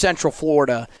for Central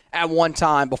Florida at one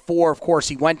time before, of course,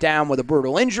 he went down with a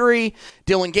brutal injury.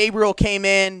 Dylan Gabriel came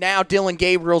in. Now Dylan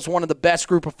Gabriel's one of the best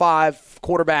group of 5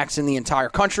 quarterbacks in the entire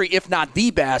country, if not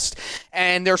the best,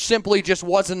 and there simply just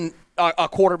wasn't a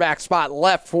quarterback spot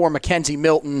left for Mackenzie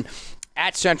Milton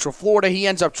at Central Florida. He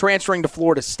ends up transferring to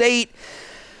Florida State.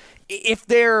 If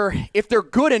they're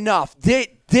good enough,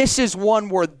 this is one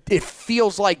where it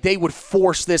feels like they would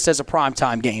force this as a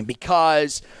primetime game,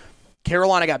 because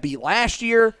Carolina got beat last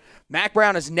year. Mack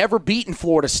Brown has never beaten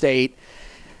Florida State.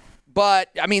 But,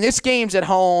 I mean, this game's at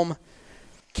home.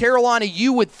 Carolina,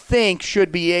 you would think,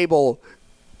 should be able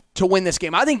to win this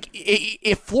game. I think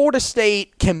if Florida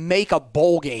State can make a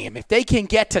bowl game, if they can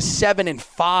get to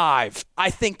 7-5, I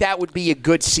think that would be a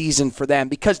good season for them,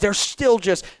 because there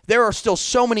are still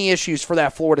so many issues for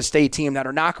that Florida State team that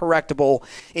are not correctable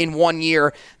in 1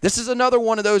 year. This is another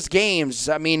one of those games.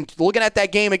 I mean, looking at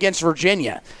that game against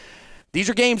Virginia, these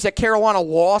are games that Carolina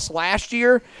lost last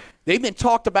year. They've been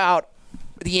talked about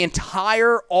the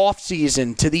entire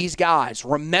offseason to these guys.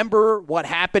 Remember what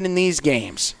happened in these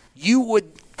games. You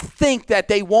would think that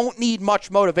they won't need much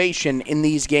motivation in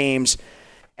these games,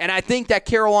 and I think that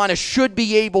Carolina should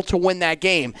be able to win that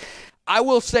game. I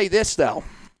will say this, though.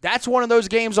 That's one of those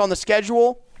games on the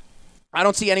schedule. I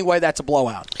don't see any way that's a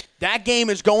blowout. That game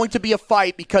is going to be a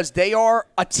fight, because they are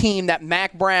a team that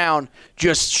Mack Brown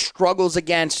just struggles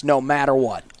against no matter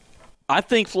what. I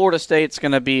think Florida State's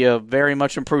going to be a very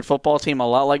much improved football team, a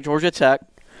lot like Georgia Tech.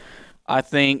 I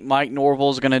think Mike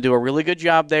Norvell's going to do a really good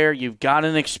job there. You've got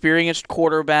an experienced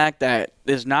quarterback that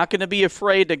is not going to be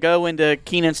afraid to go into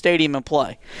Kenan Stadium and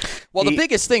play. Well, the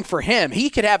biggest thing for him, he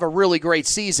could have a really great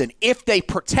season if they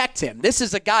protect him. This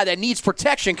is a guy that needs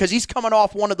protection, because he's coming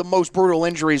off one of the most brutal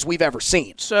injuries we've ever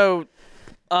seen. So,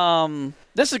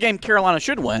 this is a game Carolina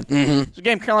should win. Mm-hmm. It's a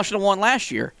game Carolina should have won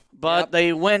last year, but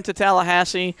They went to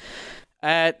Tallahassee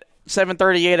at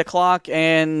 7:30, 8 o'clock,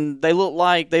 and they looked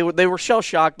like they were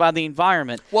shell-shocked by the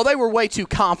environment. Well, they were way too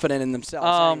confident in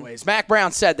themselves anyways. Mack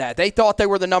Brown said that. They thought they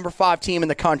were the number 5 team in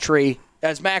the country.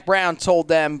 As Mack Brown told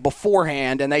them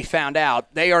beforehand, and they found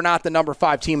out, they are not the number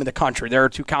 5 team in the country. There are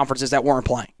 2 conferences that weren't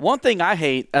playing. One thing I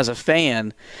hate as a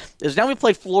fan is now we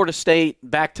play Florida State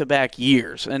back-to-back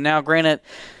years. And now, granted,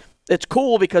 it's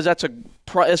cool because that's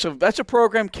a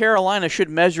program Carolina should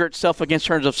measure itself against in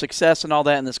terms of success and all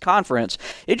that in this conference.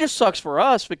 It just sucks for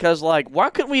us because, why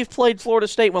couldn't we have played Florida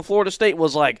State when Florida State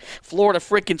was like Florida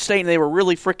freaking State and they were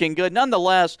really freaking good?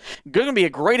 Nonetheless, going to be a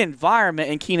great environment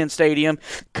in Kenan Stadium.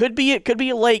 Could be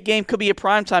a late game, could be a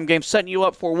primetime game, setting you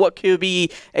up for what could be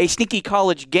a sneaky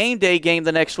college game day game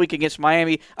the next week against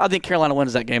Miami. I think Carolina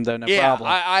wins that game, though, no problem.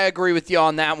 I agree with you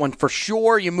on that one for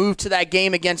sure. You move to that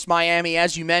game against Miami,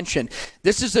 as you mentioned.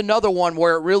 This is another one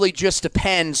where it really just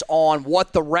depends on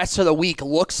what the rest of the week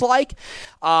looks like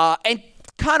and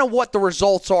kind of what the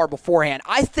results are beforehand.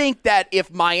 I think that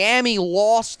if Miami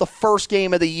lost the first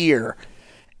game of the year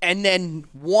and then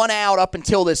won out up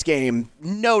until this game,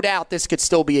 no doubt this could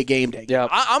still be a game day game. Yep.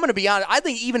 I'm going to be honest. I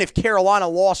think even if Carolina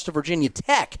lost to Virginia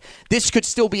Tech, this could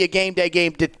still be a game day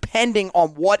game depending on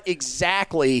what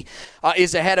exactly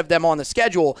is ahead of them on the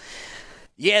schedule.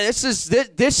 Yeah,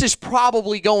 this is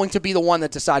probably going to be the one that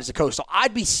decides the Coastal.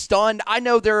 I'd be stunned. I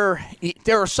know there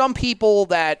are some people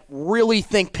that really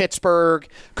think Pittsburgh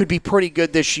could be pretty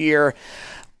good this year.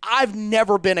 I've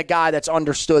never been a guy that's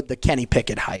understood the Kenny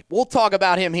Pickett hype. We'll talk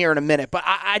about him here in a minute, but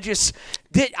I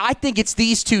think it's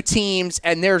these two teams,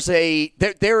 and there is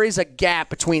a gap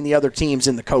between the other teams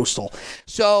in the Coastal.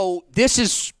 So this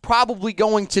is probably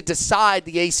going to decide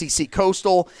the ACC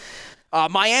Coastal.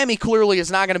 Miami clearly is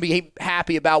not going to be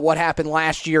happy about what happened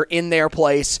last year in their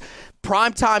place.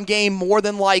 Primetime game more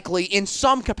than likely in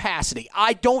some capacity.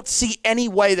 I don't see any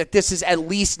way that this is at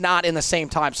least not in the same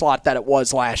time slot that it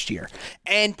was last year,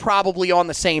 and probably on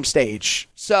the same stage.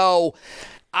 So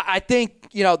I think,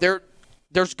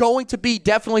 there's going to be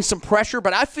definitely some pressure,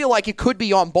 but I feel like it could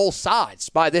be on both sides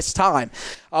by this time.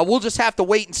 We'll just have to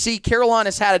wait and see.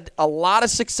 Carolina's had a lot of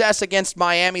success against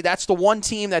Miami. That's the one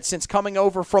team that, since coming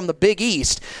over from the Big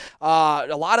East,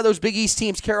 a lot of those Big East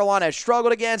teams Carolina has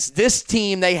struggled against. This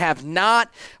team, they have not.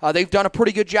 They've done a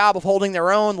pretty good job of holding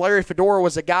their own. Larry Fedora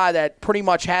was a guy that pretty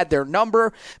much had their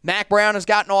number. Mack Brown has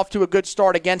gotten off to a good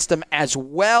start against them as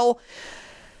well.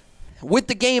 With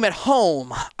the game at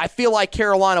home, I feel like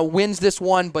Carolina wins this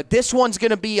one, but this one's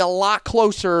going to be a lot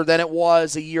closer than it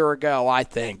was a year ago, I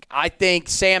think. I think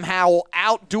Sam Howell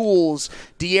outduels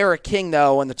De'Ara King,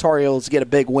 though, and the Tar Heels get a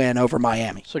big win over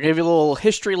Miami. So I'll give you a little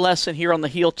history lesson here on the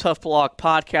Heel Tough Blog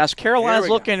podcast. Carolina's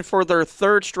looking for their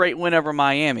third straight win over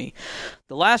Miami.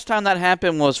 The last time that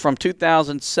happened was from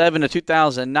 2007 to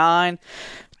 2009.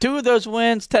 Two of those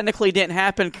wins technically didn't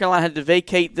happen. Carolina had to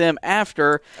vacate them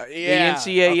after the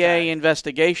NCAA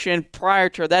investigation. Prior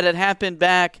to that, it happened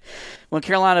back when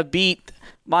Carolina beat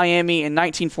Miami in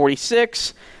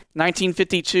 1946,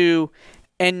 1952,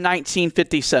 and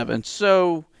 1957.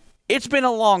 So it's been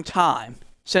a long time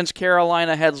since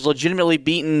Carolina has legitimately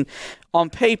beaten,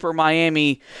 on paper,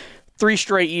 Miami 3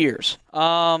 straight years.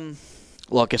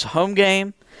 Look, it's a home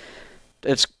game.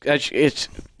 This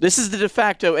is the de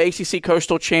facto ACC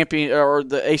Coastal champion, or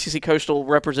the ACC Coastal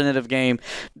representative game,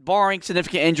 barring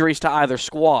significant injuries to either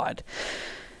squad.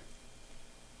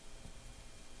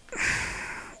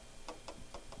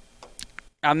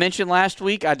 I mentioned last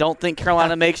week, I don't think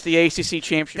Carolina makes the ACC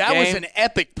championship game. That was an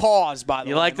epic pause, by the way.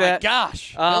 You like that? My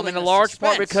gosh. In a large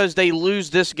part because they lose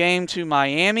this game to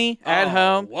Miami at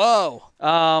home. Whoa.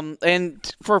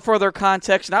 And for further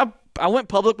context, and I went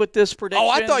public with this prediction. Oh,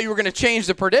 I thought you were going to change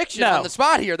the prediction on the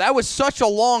spot here. That was such a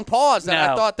long pause that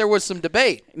I thought there was some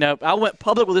debate. No, I went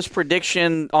public with this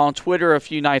prediction on Twitter a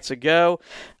few nights ago.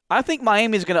 I think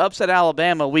Miami's going to upset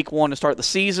Alabama week 1 to start the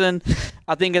season.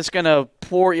 I think it's going to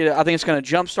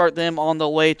jumpstart them on the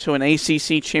way to an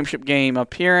ACC championship game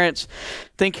appearance. I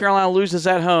think Carolina loses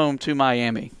at home to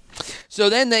Miami. So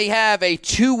then they have a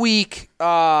 2-week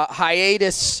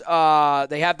hiatus.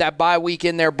 They have that bye week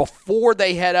in there before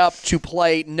they head up to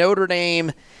play Notre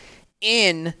Dame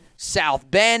in South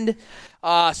Bend.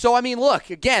 So, I mean, look,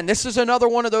 again, this is another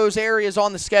one of those areas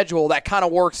on the schedule that kind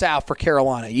of works out for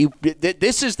Carolina.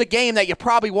 This is the game that you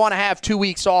probably want to have 2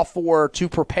 weeks off for to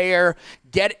prepare,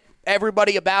 get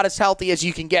everybody about as healthy as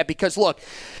you can get. Because, look,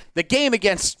 the game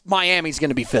against Miami is going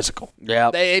to be physical. Yeah,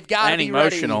 they've got to be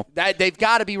emotional. Ready. They've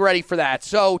got to be ready for that.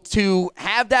 So to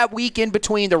have that week in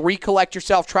between to recollect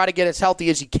yourself, try to get as healthy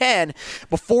as you can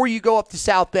before you go up to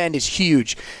South Bend is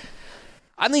huge.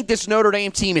 I think this Notre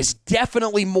Dame team is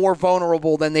definitely more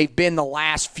vulnerable than they've been the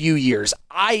last few years.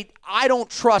 I don't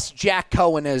trust Jack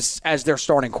Cohen as their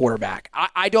starting quarterback.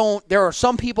 I don't. There are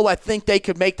some people that think they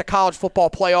could make the college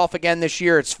football playoff again this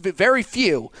year. It's very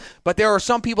few, but there are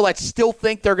some people that still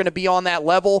think they're going to be on that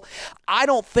level. I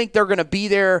don't think they're going to be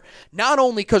there, not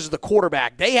only because of the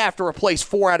quarterback. They have to replace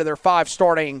 4 out of their 5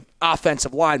 starting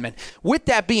offensive linemen. With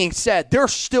that being said, they're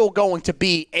still going to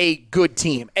be a good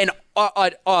team. And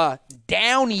a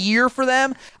down year for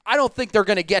them, I don't think they're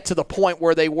going to get to the point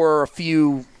where they were a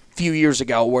few years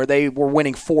ago where they were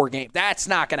winning 4 games. That's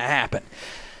not going to happen.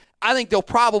 I think they'll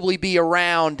probably be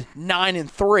around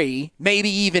 9-3, maybe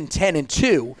even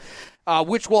 10-2,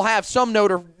 which will have some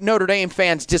Notre Dame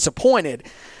fans disappointed.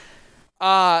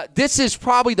 This is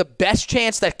probably the best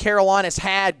chance that Carolina's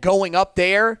had going up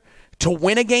there to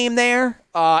win a game there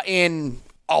in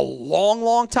a long,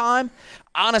 long time.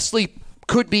 Honestly,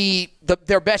 could be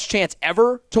their best chance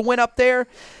ever to win up there.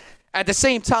 At the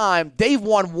same time, they've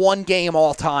won 1 game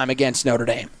all time against Notre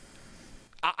Dame.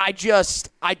 I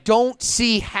don't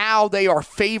see how they are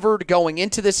favored going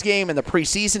into this game in the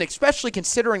preseason, especially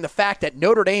considering the fact that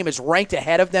Notre Dame is ranked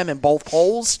ahead of them in both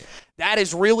polls. That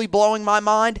is really blowing my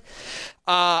mind.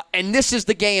 And this is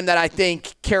the game that I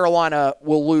think Carolina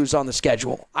will lose on the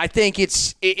schedule. I think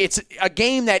it's a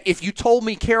game that if you told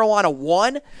me Carolina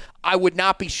won, I would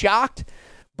not be shocked.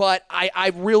 But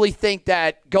I really think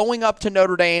that going up to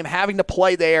Notre Dame, having to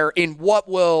play there in what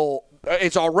will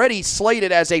it's already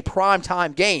slated as a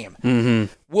primetime game,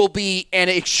 will be an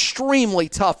extremely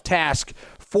tough task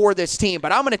for this team.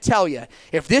 But I'm going to tell you,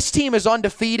 if this team is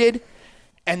undefeated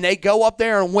and they go up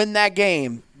there and win that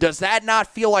game, does that not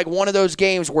feel like one of those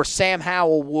games where Sam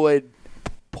Howell would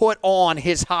put on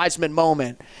his Heisman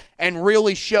moment and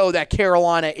really show that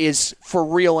Carolina is for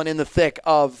real and in the thick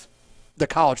of the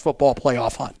college football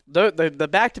playoff hunt? The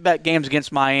back-to-back games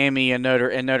against Miami and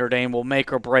Notre Dame will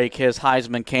make or break his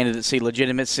Heisman candidacy,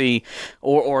 legitimacy,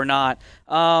 or not.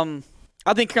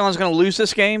 I think Carolina's going to lose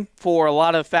this game for a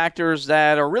lot of factors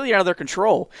that are really out of their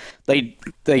control. They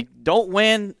don't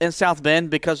win in South Bend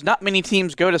because not many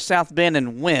teams go to South Bend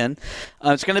and win.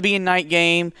 It's going to be a night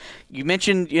game. You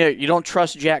mentioned you don't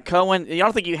trust Jack Cohen. I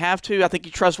don't think you have to. I think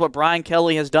you trust what Brian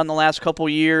Kelly has done the last couple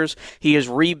of years. He has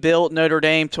rebuilt Notre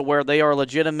Dame to where they are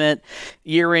legitimate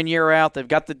year in, year out. They've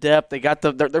got the depth. They got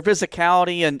their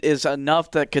physicality and is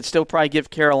enough that could still probably give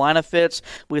Carolina fits.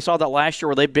 We saw that last year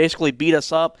where they basically beat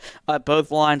us up at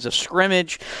both lines of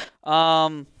scrimmage.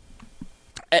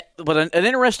 But an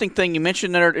interesting thing, you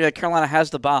mentioned Carolina has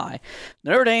the bye.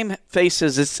 Notre Dame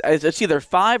faces it's either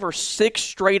 5 or 6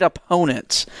 straight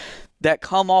opponents that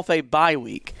come off a bye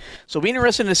week. So it'll be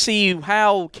interesting to see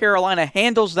how Carolina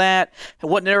handles that, and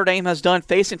what Notre Dame has done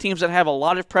facing teams that have a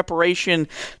lot of preparation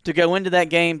to go into that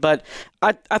game. But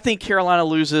I think Carolina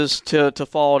loses to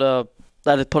fall to.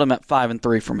 That would put them at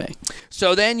 5-3 for me.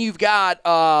 So then you've got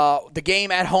the game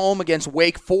at home against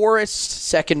Wake Forest,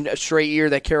 second straight year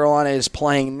that Carolina is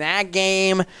playing that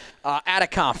game at a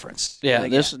conference. Yeah,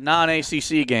 this is not an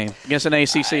ACC game against an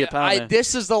ACC opponent.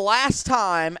 This is the last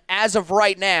time, as of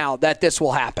right now, that this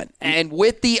will happen. And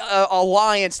with the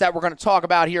alliance that we're going to talk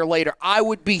about here later, I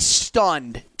would be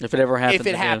stunned if it ever happens. If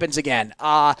it happens again.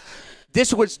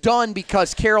 This was done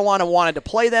because Carolina wanted to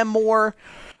play them more.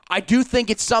 I do think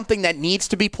it's something that needs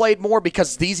to be played more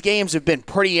because these games have been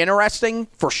pretty interesting,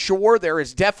 for sure. There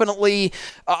is definitely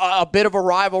a bit of a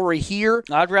rivalry here.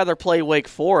 I'd rather play Wake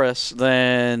Forest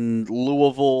than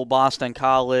Louisville, Boston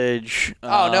College.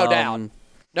 Oh, no doubt.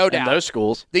 No doubt. In those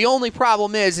schools. The only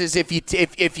problem is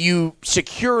if you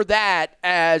secure that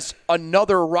as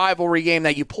another rivalry game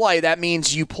that you play, that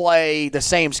means you play the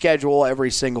same schedule every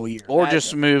single year. Or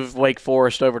just move Wake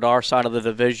Forest over to our side of the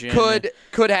division. Could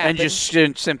happen. And just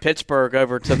send Pittsburgh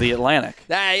over to the Atlantic.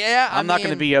 I'm not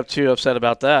going to be too upset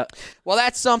about that. Well,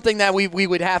 that's something that we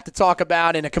would have to talk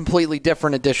about in a completely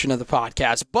different edition of the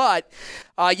podcast. But,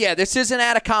 this isn't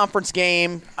at a conference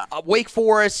game. Wake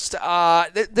Forest,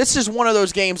 this is one of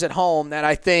those games at home that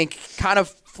I think kind of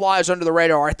flies under the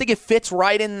radar. I think it fits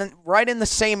right in the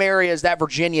same area as that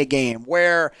Virginia game,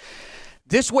 where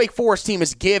this Wake Forest team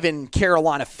has given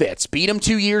Carolina fits. Beat them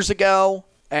 2 years ago.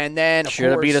 And then, of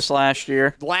should have beat us last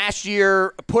year. Last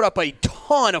year, put up a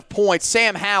ton of points.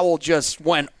 Sam Howell just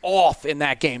went off in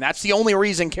that game. That's the only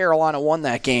reason Carolina won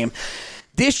that game.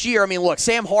 This year, look,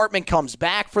 Sam Hartman comes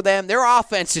back for them. Their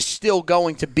offense is still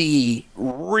going to be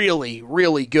really,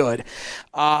 really good.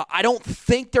 I don't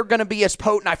think they're going to be as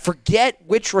potent. I forget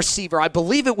which receiver. I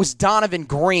believe it was Donovan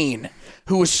Green,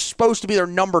 who was supposed to be their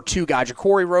number 2 guy.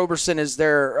 Ja'Cory Roberson is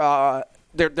their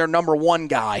number 1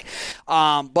 guy.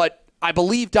 But I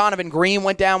believe Donovan Green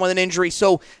went down with an injury,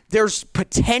 so there's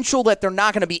potential that they're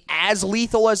not going to be as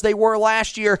lethal as they were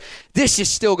last year. This is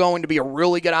still going to be a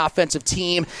really good offensive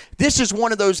team. This is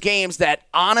one of those games that,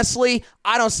 honestly,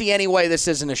 I don't see any way this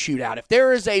isn't a shootout. If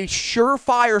there is a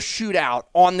surefire shootout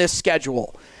on this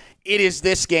schedule, it is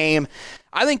this game.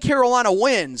 I think Carolina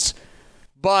wins,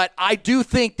 but I do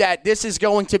think that this is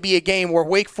going to be a game where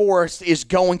Wake Forest is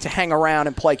going to hang around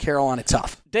and play Carolina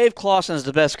tough. Dave Clawson is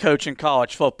the best coach in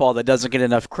college football that doesn't get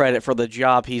enough credit for the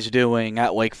job he's doing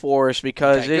at Wake Forest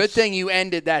because good thing you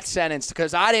ended that sentence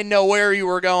because I didn't know where you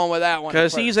were going with that one.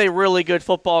 Because he's a really good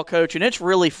football coach, and it's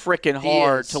really freaking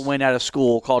hard to win at a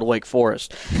school called Wake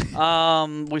Forest.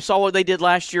 We saw what they did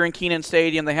last year in Kenan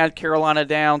Stadium. They had Carolina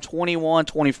down 21,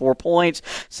 24 points.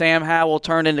 Sam Howell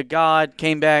turned into God,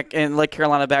 came back and led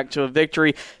Carolina back to a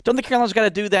victory. Don't think Carolina's got to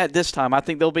do that this time. I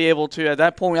think they'll be able to, at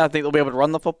that point, I think they'll be able to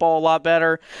run the football a lot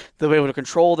better. They'll be able to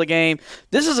control the game.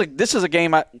 This is a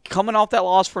game coming off that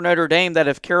loss for Notre Dame that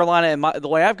if Carolina, and the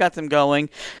way I've got them going,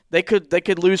 they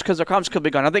could lose because their confidence could be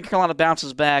gone. I think Carolina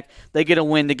bounces back. They get a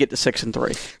win to get to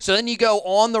 6-3. So then you go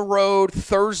on the road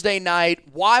Thursday night.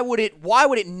 Why would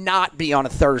it not be on a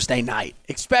Thursday night,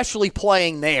 especially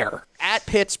playing there at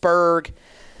Pittsburgh?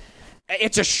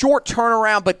 It's a short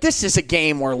turnaround, but this is a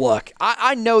game where, look,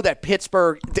 I know that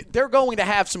Pittsburgh, they're going to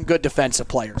have some good defensive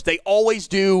players. They always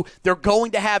do. They're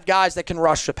going to have guys that can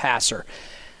rush the passer.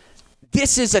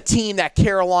 this is a team that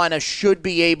Carolina should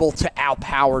be able to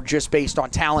outpower just based on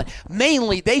talent.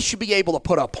 Mainly, they should be able to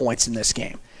put up points in this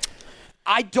game.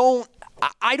 I don't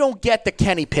get the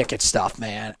Kenny Pickett stuff,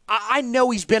 man. I know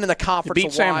he's been in the conference He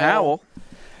beat Sam Howell.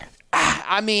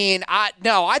 I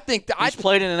think He's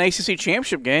played in an ACC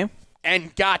championship game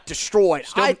and got destroyed.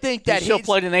 I think that he still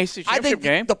played in an ACC championship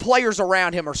game. The players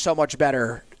around him are so much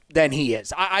better than he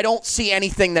is. I don't see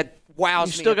anything that wows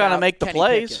me. You still got to make the Kenny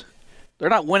plays. Pickett. They're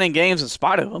not winning games in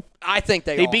spite of him. I think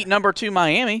they are. He beat number 2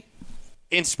 Miami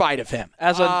in spite of him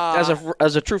as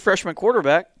a true freshman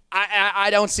quarterback. I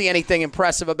don't see anything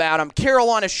impressive about him.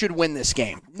 Carolina should win this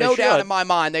game. No doubt in my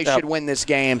mind they should win this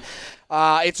game.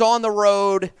 It's on the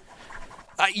road.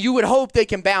 You would hope they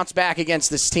can bounce back against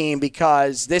this team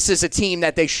because this is a team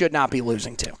that they should not be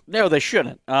losing to. No, they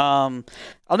shouldn't. I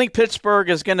think Pittsburgh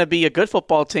is going to be a good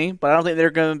football team, but I don't think they're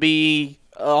going to be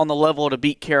on the level to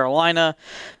beat Carolina.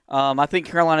 I think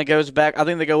Carolina goes back. I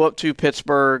think they go up to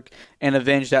Pittsburgh and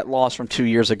avenge that loss from 2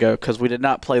 years ago because we did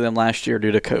not play them last year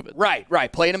due to COVID.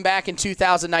 Right. Played them back in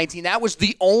 2019. That was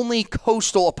the only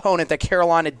Coastal opponent that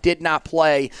Carolina did not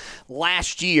play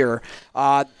last year.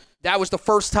 That was the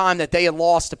first time that they had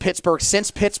lost to Pittsburgh since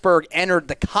Pittsburgh entered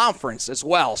the conference as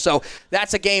well. So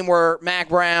that's a game where Mack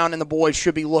Brown and the boys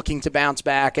should be looking to bounce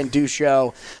back and do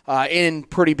so in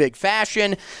pretty big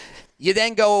fashion. You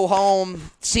then go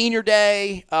home, senior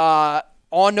day,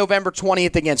 on November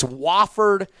 20th against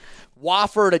Wofford.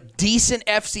 Wofford, a decent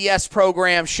FCS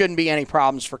program, shouldn't be any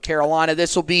problems for Carolina.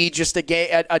 This will be just a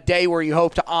day where you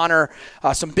hope to honor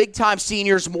some big-time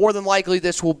seniors. More than likely,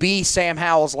 this will be Sam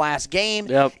Howell's last game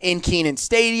in Kenan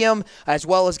Stadium, as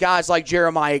well as guys like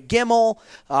Jeremiah Gimmel,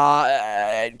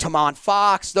 Tamon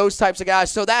Fox, those types of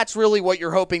guys. So that's really what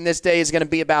you're hoping this day is going to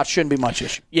be about. Shouldn't be much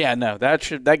issue. Yeah, no,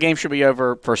 that game should be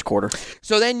over first quarter.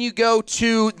 So then you go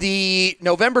to the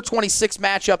November 26th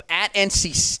matchup at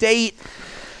NC State.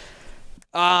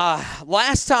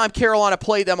 Last time Carolina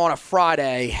played them on a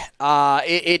Friday,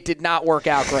 it did not work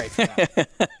out great for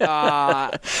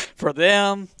them. For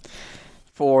them,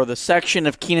 for the section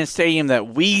of Kenan Stadium that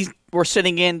we were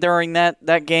sitting in during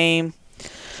that game,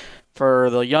 for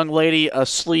the young lady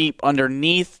asleep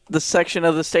underneath the section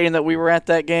of the stadium that we were at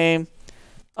that game.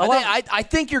 I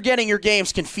think you're getting your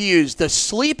games confused. The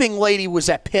sleeping lady was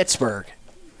at Pittsburgh.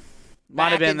 Might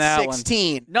have been that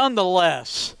 16. one.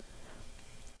 Nonetheless,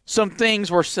 some things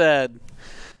were said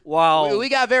while we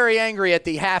got very angry at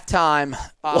the halftime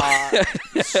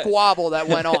squabble that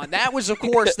went on. That was, of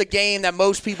course, the game that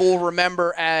most people will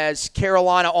remember as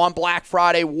Carolina on Black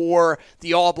Friday wore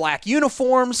the all-black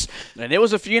uniforms. And it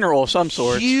was a funeral of some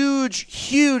sort.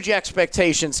 Huge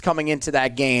expectations coming into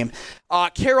that game.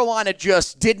 Carolina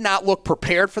just did not look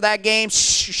prepared for that game.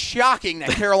 Shocking that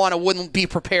Carolina wouldn't be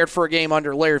prepared for a game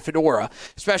under Larry Fedora,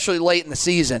 especially late in the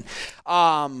season.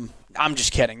 I'm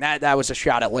just kidding. That was a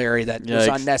shot at Larry that was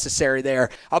unnecessary there.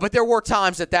 But there were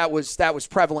times that was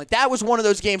prevalent. That was one of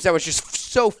those games that was just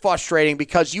so frustrating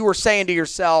because you were saying to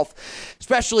yourself,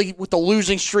 especially with the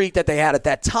losing streak that they had at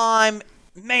that time,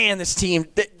 man, this team,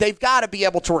 they've got to be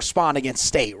able to respond against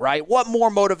State, right? What more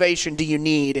motivation do you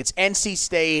need? It's NC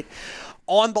State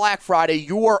on Black Friday.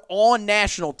 You're on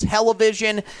national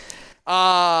television.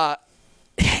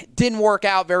 Didn't work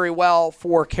out very well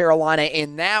for Carolina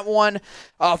in that one.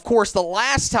 Of course, the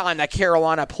last time that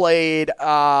Carolina played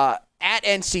at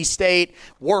NC State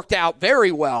worked out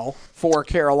very well for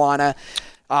Carolina.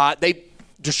 They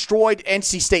destroyed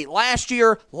NC State last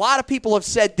year. A lot of people have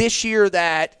said this year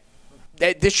that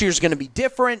this year's going to be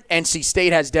different. NC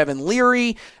State has Devin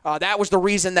Leary. That was the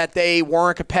reason that they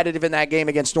weren't competitive in that game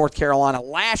against North Carolina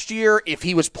last year. If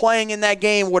he was playing in that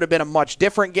game, it would have been a much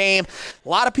different game. A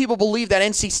lot of people believe that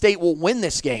NC State will win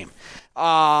this game.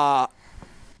 I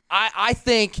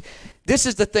think this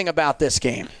is the thing about this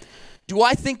game. Do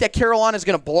I think that Carolina is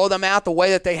going to blow them out the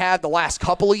way that they have the last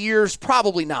couple of years?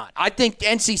 Probably not. I think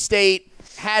NC State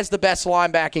has the best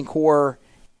linebacking core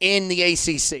in the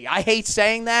ACC. I hate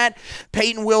saying that.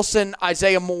 Peyton Wilson,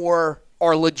 Isaiah Moore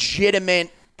are legitimate,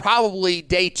 probably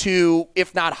day 2,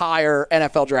 if not higher,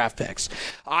 NFL draft picks.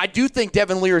 I do think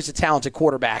Devin Leary is a talented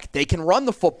quarterback. They can run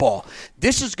the football.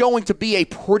 This is going to be a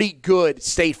pretty good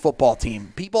State football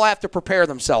team. People have to prepare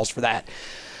themselves for that.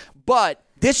 But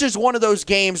this is one of those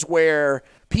games where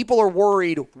people are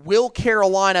worried, will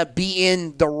Carolina be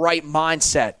in the right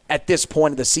mindset at this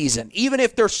point of the season? Even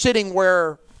if they're sitting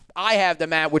where I have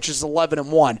them at, which is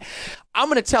 11-1. I'm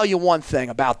going to tell you one thing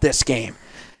about this game.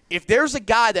 If there's a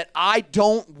guy that I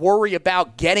don't worry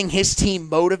about getting his team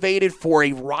motivated for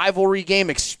a rivalry game,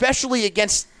 especially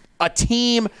against a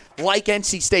team like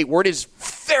NC State, where it is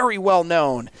very well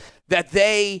known that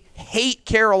they hate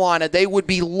Carolina. They would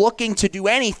be looking to do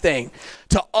anything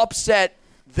to upset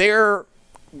their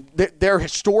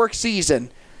historic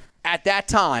season at that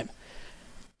time.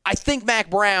 I think Mack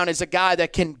Brown is a guy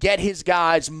that can get his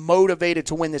guys motivated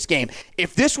to win this game.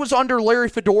 If this was under Larry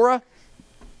Fedora,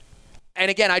 and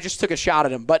again, I just took a shot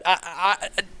at him, but I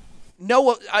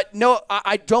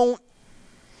don't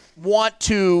want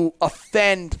to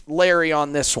offend Larry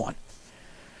on this one.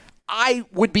 I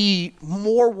would be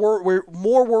more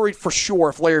worried for sure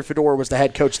if Larry Fedora was the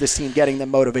head coach of this team, getting them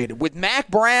motivated. With Mack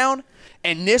Brown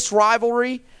and this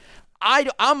rivalry,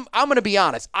 I'm going to be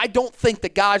honest. I don't think the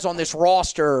guys on this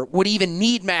roster would even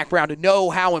need Mack Brown to know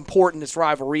how important this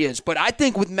rivalry is. But I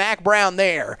think with Mack Brown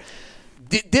there,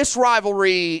 this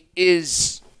rivalry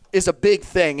is a big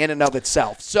thing in and of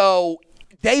itself. So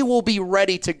they will be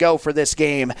ready to go for this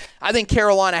game. I think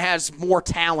Carolina has more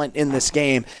talent in this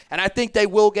game, and I think they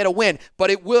will get a win. But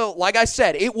it will, like I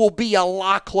said, it will be a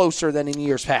lot closer than in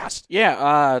years past.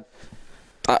 Yeah,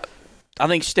 I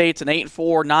think State's an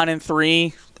 8-4,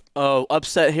 9-3.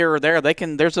 Upset here or there,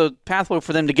 there's a pathway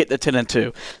for them to get to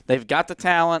 10-2. They've got the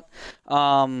talent,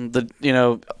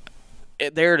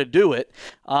 there to do it.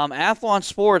 Athlon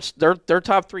Sports, their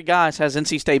top 3 guys has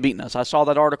NC State beaten us. I saw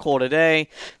that article today.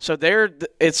 So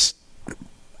if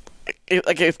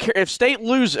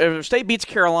State beats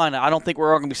Carolina, I don't think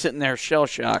we're all going to be sitting there shell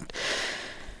shocked.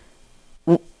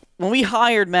 When we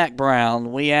hired Mack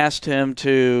Brown, we asked him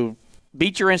to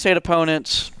beat your in-state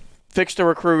opponents, fix the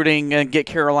recruiting, and get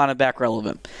Carolina back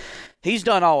relevant. He's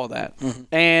done all of that. Mm-hmm.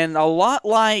 And a lot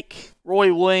like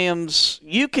Roy Williams,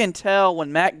 you can tell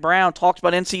when Mack Brown talks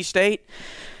about NC State,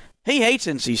 he hates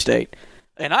NC State.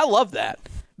 And I love that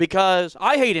because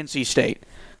I hate NC State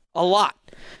a lot.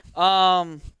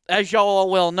 As y'all all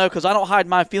well know, because I don't hide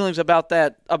my feelings about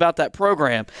that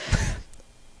program.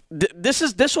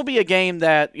 This will be a game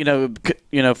that,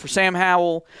 for Sam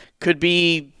Howell could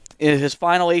be in his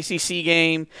final ACC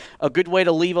game, a good way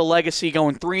to leave a legacy,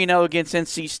 going 3-0 against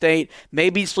NC State.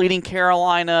 Maybe it's leading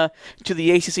Carolina to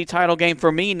the ACC title game.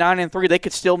 For me, 9-3, they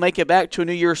could still make it back to a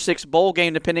New Year's 6 bowl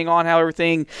game, depending on how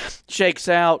everything shakes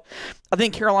out. I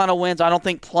think Carolina wins. I don't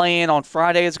think playing on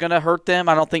Friday is going to hurt them.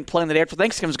 I don't think playing the day after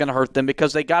Thanksgiving is going to hurt them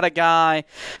because they got a guy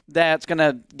that's going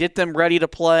to get them ready to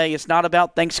play. It's not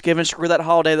about Thanksgiving. Screw that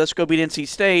holiday. Let's go beat NC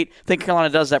State. I think Carolina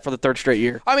does that for the 3rd straight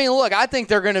year. I mean, look, I think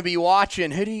they're going to be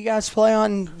watching. Who do you guys play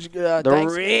on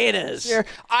the Raiders?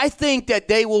 I think that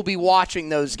they will be watching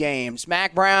those games.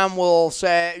 Mack Brown will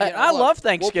say, I love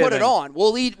Thanksgiving. We'll put it on.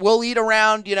 We'll eat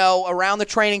around, around the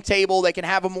training table. They can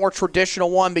have a more traditional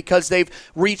one because they've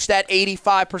reached that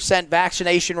 85%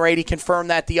 vaccination rate. He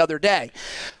confirmed that the other day.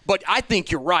 But I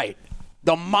think you're right.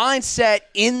 The mindset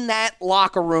in that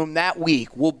locker room that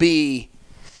week will be,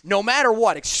 no matter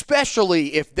what,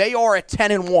 especially if they are at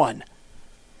 10-1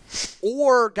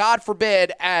 or, God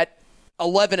forbid, at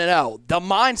 11-0, the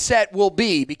mindset will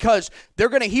be, because they're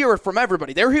going to hear it from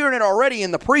everybody. They're hearing it already in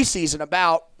the preseason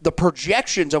about the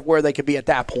projections of where they could be at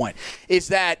that point, is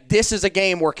that this is a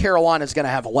game where Carolina is going to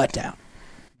have a letdown.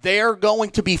 They're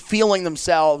going to be feeling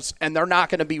themselves, and they're not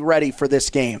going to be ready for this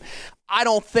game. I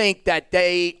don't think that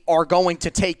they are going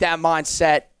to take that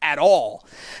mindset at all.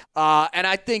 And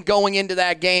I think going into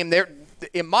that game, they're,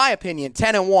 in my opinion,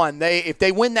 10-1. If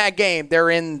they win that game,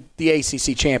 they're in the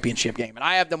ACC championship game. And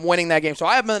I have them winning that game. So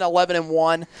I have them at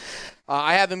 11-1.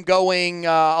 I have them going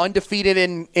undefeated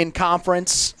in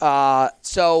conference.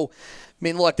 So, I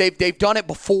mean, look, they've done it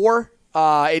before.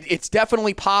 It's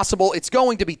definitely possible. It's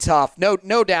going to be tough, no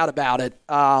doubt about it.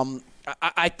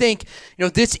 I think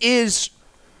this is,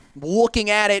 looking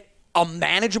at it, a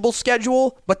manageable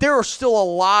schedule, but there are still a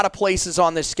lot of places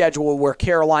on this schedule where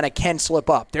Carolina can slip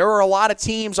up. There are a lot of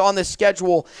teams on this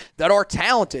schedule that are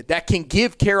talented, that can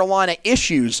give Carolina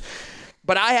issues.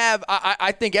 But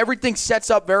I think everything sets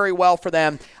up very well for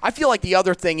them. I feel like the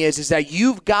other thing is that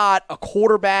you've got a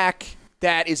quarterback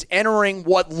that is entering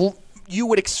what you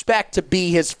would expect to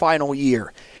be his final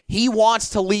year. He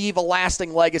wants to leave a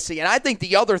lasting legacy. And I think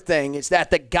the other thing is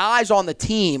that the guys on the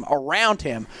team around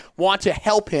him want to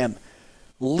help him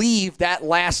leave that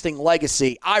lasting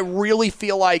legacy. I really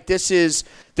feel like there's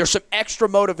some extra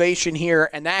motivation here,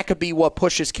 and that could be what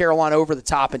pushes Carolina over the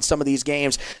top in some of these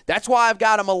games. That's why I've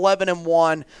got them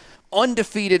 11-1,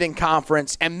 undefeated in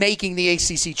conference, and making the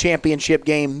ACC championship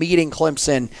game, meeting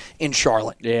Clemson in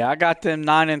Charlotte. Yeah, I got them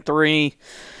 9-3.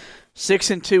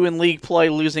 6-2 in league play,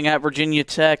 losing at Virginia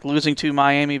Tech, losing to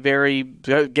Miami.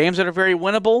 Games that are very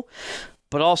winnable,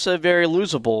 but also very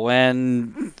losable.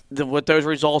 And with those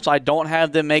results, I don't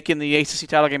have them making the ACC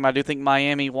title game. I do think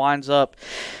Miami winds up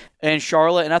in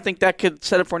Charlotte, and I think that could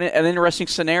set up for an interesting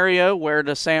scenario where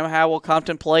does Sam Howell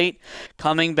contemplate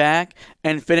coming back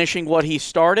and finishing what he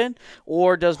started,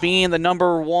 or does being the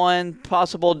number 1,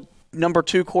 possible number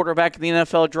 2 quarterback in the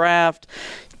NFL draft,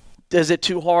 is it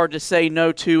too hard to say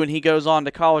no to and he goes on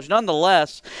to college?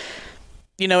 Nonetheless,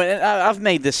 and I've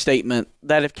made this statement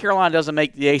that if Carolina doesn't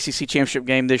make the ACC championship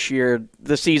game this year,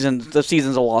 the season's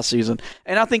a lost season.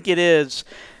 And I think it is,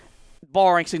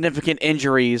 barring significant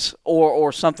injuries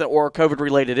or something, or a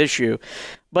COVID-related issue.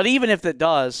 But even if it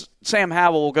does, Sam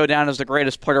Howell will go down as the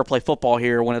greatest player to play football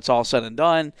here when it's all said and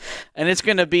done, and it's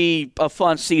going to be a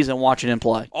fun season watching him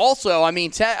play. Also, I'm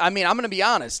going to be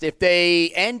honest. If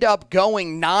they end up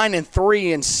going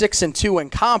 9-3 and 6-2 in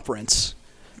conference,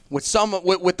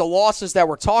 with the losses that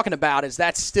we're talking about, is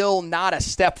that still not a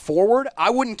step forward? I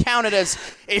wouldn't count it as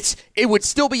it would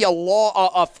still be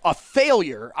a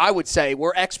failure, I would say,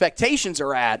 where expectations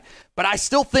are at. But I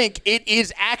still think it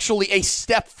is actually a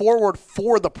step forward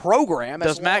for the program.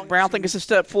 Does Mack Brown think it's a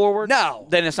step forward? No.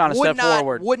 Then it's not a step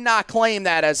forward. Would not claim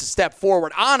that as a step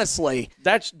forward. Honestly,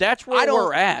 that's where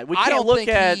we're at. I don't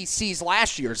think he sees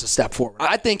last year as a step forward.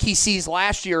 I think he sees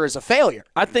last year as a failure.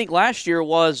 I think last year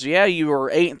was, you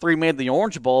were 8-3, made the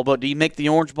Orange Bowl, but do you make the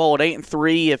Orange Bowl at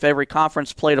 8-3 if every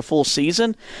conference played a full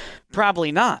season?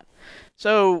 Probably not.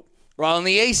 So, well, in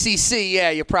the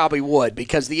ACC, you probably would,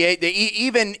 because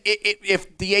even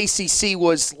if the ACC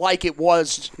was like it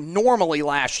was normally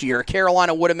last year,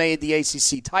 Carolina would have made the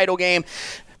ACC title game,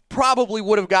 probably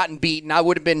would have gotten beaten. I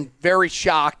would have been very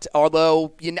shocked,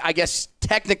 although I guess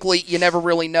technically you never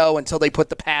really know until they put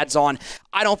the pads on.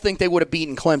 I don't think they would have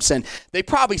beaten Clemson. They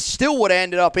probably still would have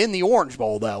ended up in the Orange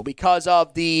Bowl, though, because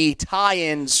of the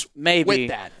tie-ins with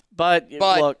that. But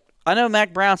look, I know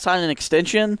Mack Brown signed an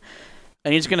extension,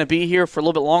 and he's going to be here for a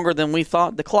little bit longer than we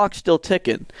thought. The clock's still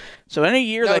ticking. So any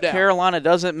year that Carolina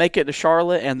doesn't make it to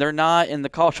Charlotte and they're not in the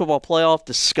college football playoff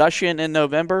discussion in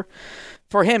November,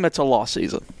 for him it's a lost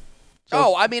season. That's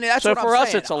what I'm saying. So for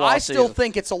us, it's a lost season. I still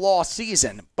think it's a lost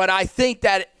season, but I think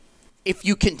that if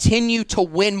you continue to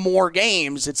win more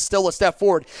games, it's still a step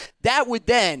forward. That would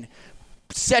then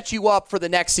set you up for the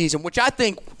next season, which I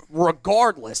think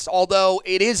regardless, although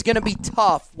it is going to be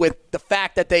tough with the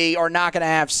fact that they are not going to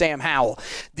have Sam Howell,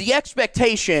 the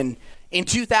expectation in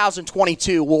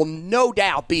 2022 will no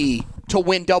doubt be to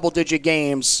win double-digit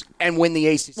games and win the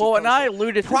ACC. Well, and I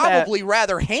alluded to probably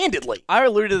rather handedly. I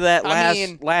alluded to that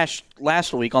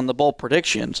last week on the bowl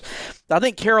predictions. I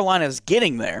think Carolina's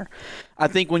getting there. I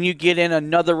think when you get in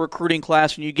another recruiting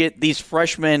class and you get these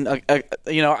freshmen,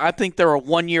 I think they're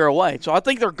 1 year away. So I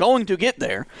think they're going to get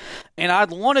there. And I'd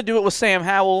want to do it with Sam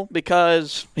Howell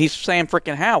because he's Sam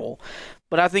freaking Howell.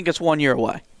 But I think it's 1 year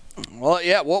away. Well,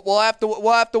 yeah, we'll have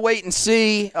to wait and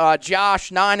see.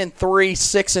 Josh 9-3,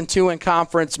 6-2 in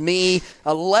conference. Me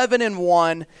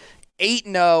 11-1.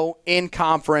 8-0 in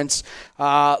conference.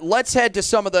 Let's head to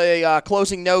some of the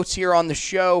closing notes here on the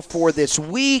show for this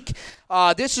week.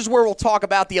 This is where we'll talk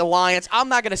about the Alliance. I'm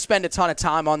not going to spend a ton of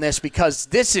time on this because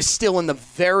this is still in the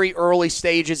very early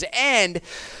stages. And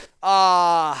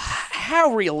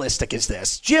how realistic is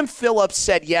this? Jim Phillips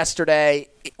said yesterday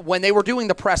when they were doing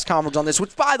the press conference on this,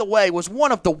 which, by the way, was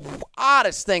one of the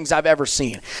oddest things I've ever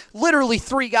seen. Literally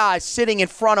 3 guys sitting in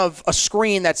front of a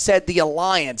screen that said the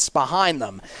Alliance behind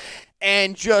them.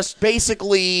 And just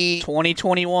basically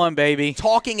 2021, baby.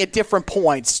 Talking at different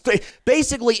points.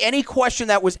 Basically, any question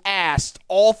that was asked,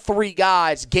 all 3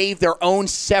 guys gave their own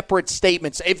separate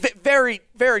statements. A very,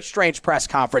 very strange press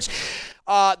conference.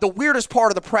 The weirdest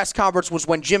part of the press conference was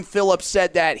when Jim Phillips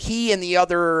said that he and the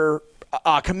other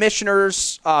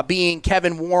commissioners, being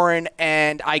Kevin Warren,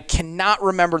 and I cannot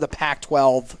remember the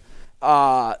Pac-12,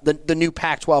 the new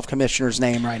Pac-12 commissioner's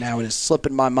name right now. It is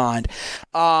slipping my mind.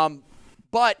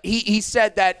 But he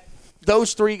said that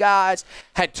those 3 guys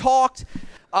had talked,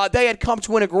 they had come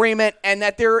to an agreement, and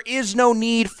that there is no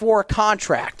need for a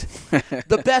contract.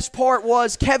 The best part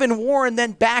was Kevin Warren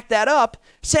then backed that up,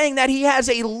 saying that he has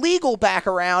a legal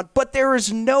background, but there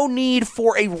is no need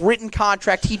for a written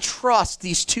contract. He trusts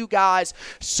these 2 guys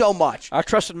so much. I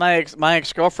trusted my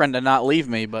ex-girlfriend to not leave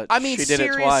me, but she did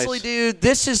it twice. Seriously, dude,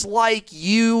 this is like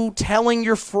you telling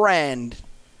your friend,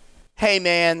 hey,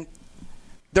 man,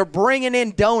 they're bringing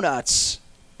in donuts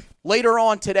later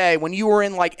on today when you were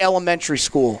in, like, elementary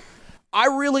school. I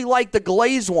really like the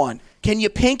glazed one. Can you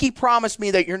pinky promise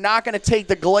me that you're not going to take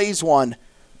the glazed one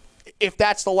if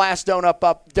that's the last donut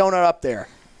up there?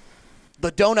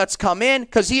 The donuts come in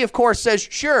because he, of course, says,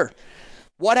 sure.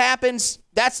 What happens?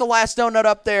 That's the last donut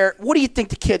up there. What do you think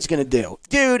the kid's going to do?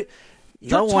 Dude,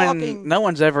 no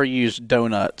one's ever used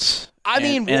donuts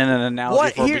And an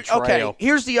analogy for betrayal. Okay,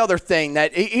 here's the other thing.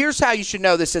 Here's how you should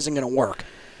know this isn't going to work.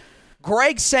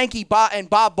 Greg Sankey and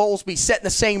Bob Bowlesby sat in the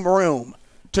same room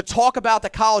to talk about the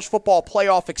college football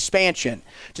playoff expansion,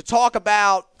 to talk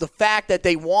about the fact that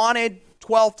they wanted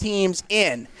 12 teams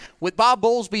in, with Bob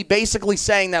Bowlesby basically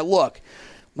saying that, look,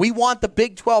 we want the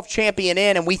Big 12 champion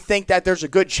in, and we think that there's a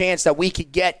good chance that we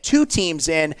could get 2 teams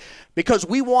in because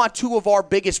we want 2 of our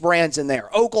biggest brands in there,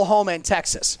 Oklahoma and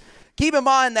Texas. Keep in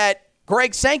mind that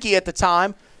Greg Sankey at the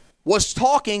time was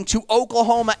talking to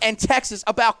Oklahoma and Texas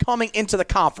about coming into the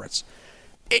conference.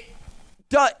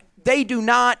 They do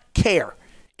not care.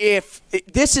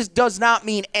 Does not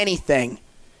mean anything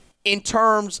in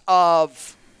terms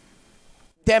of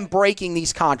them breaking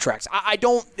these contracts.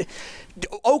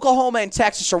 Oklahoma and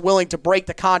Texas are willing to break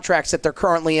the contracts that they're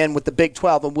currently in with the Big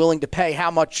 12 and willing to pay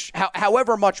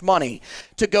however much money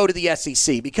to go to the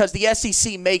SEC, because the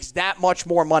SEC makes that much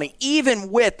more money,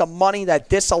 even with the money that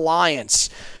this alliance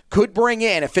could bring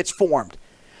in if it's formed.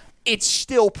 It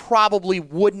still probably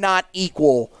would not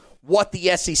equal what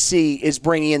the SEC is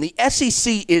bringing in. The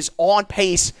SEC is on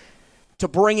pace to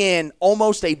bring in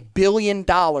almost $1 billion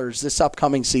this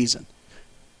upcoming season.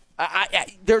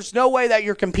 There's no way that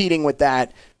you're competing with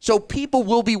that. So people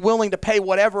will be willing to pay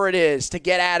whatever it is to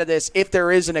get out of this if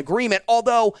there is an agreement.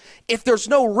 Although, if there's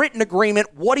no written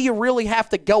agreement, what do you really have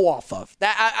to go off of?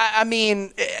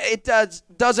 It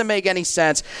doesn't make any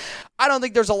sense. I don't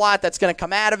think there's a lot that's going to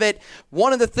come out of it.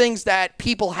 One of the things that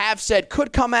people have said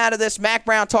could come out of this, Mack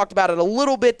Brown talked about it a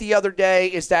little bit the other day,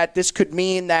 is that this could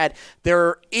mean that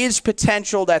there is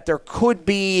potential that there could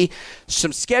be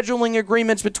some scheduling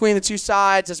agreements between the two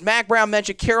sides. As Mack Brown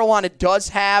mentioned, Carolina does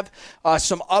have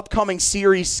some upcoming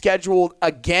series scheduled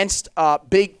against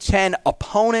Big Ten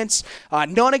opponents.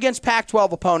 None against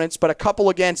Pac-12 opponents, but a couple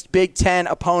against Big Ten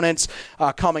opponents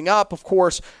coming up. Of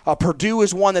course, Purdue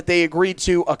is one that they agreed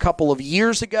to a couple of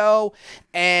years ago,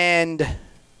 and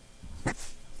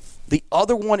the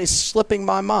other one is slipping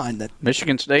my mind. That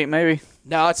Michigan State, maybe?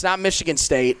 No, it's not Michigan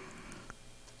State.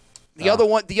 The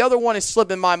other one is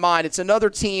slipping my mind. It's another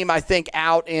team, I think,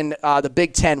 out in the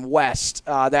Big Ten West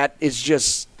that is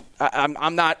just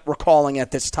I'm not recalling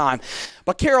at this time.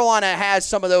 But Carolina has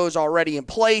some of those already in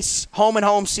place.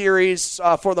 Home-and-home series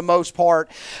for the most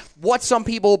part. What some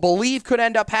people believe could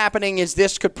end up happening is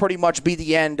this could pretty much be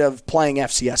the end of playing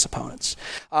FCS opponents.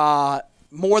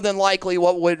 More than likely,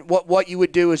 what you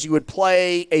would do is you would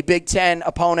play a Big Ten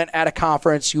opponent at a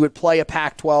conference. You would play a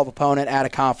Pac-12 opponent at a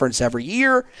conference every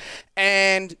year.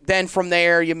 And then from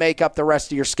there, you make up the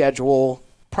rest of your schedule.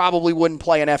 Probably wouldn't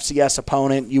play an FCS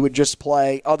opponent. You would just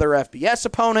play other FBS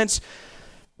opponents.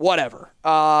 Whatever.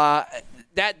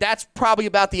 That's probably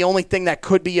about the only thing that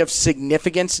could be of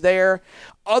significance there.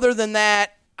 Other than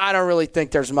that, I don't really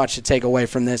think there's much to take away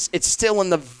from this. It's still in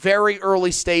the very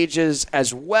early stages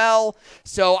as well,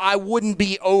 so I wouldn't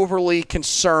be overly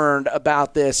concerned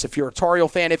about this if you're a Tar Heel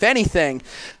fan. If anything,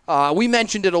 we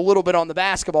mentioned it a little bit on the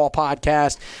basketball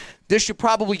podcast. This should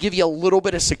probably give you a little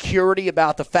bit of security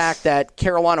about the fact that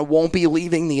Carolina won't be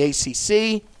leaving the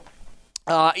ACC.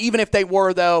 Even if they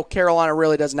were, though, Carolina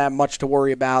really doesn't have much to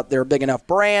worry about. They're a big enough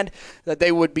brand that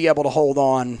they would be able to hold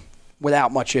on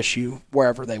without much issue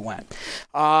wherever they went.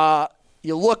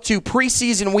 You look to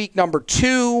preseason week number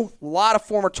 2, a lot of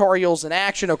former Tar Heels in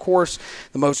action. Of course,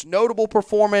 the most notable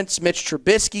performance, Mitch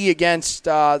Trubisky against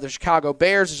the Chicago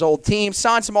Bears, his old team,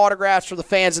 signed some autographs for the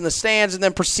fans in the stands, and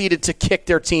then proceeded to kick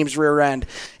their team's rear end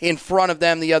in front of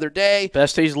them the other day.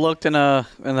 Best he's looked was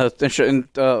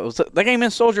that game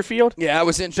in Soldier Field? Yeah, it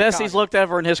was in Chicago. Best he's looked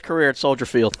ever in his career at Soldier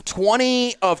Field.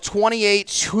 20 of 28,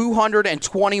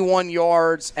 221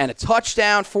 yards, and a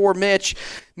touchdown for Mitch.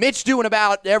 Mitch doing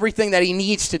about everything that he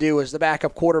needs to do as the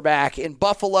backup quarterback in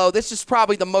Buffalo. This is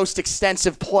probably the most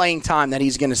extensive playing time that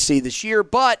he's going to see this year,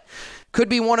 but could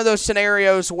be one of those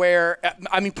scenarios where,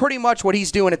 pretty much what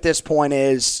he's doing at this point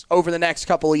is, over the next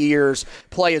couple of years,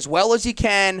 play as well as he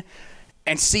can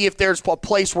and see if there's a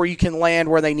place where you can land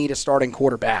where they need a starting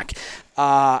quarterback.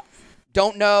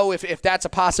 Don't know if that's a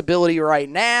possibility right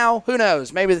now. Who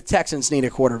knows? Maybe the Texans need a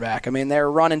quarterback.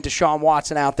 They're running Deshaun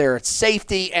Watson out there at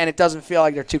safety, and it doesn't feel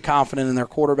like they're too confident in their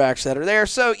quarterbacks that are there,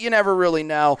 so you never really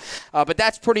know. But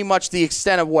that's pretty much the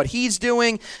extent of what he's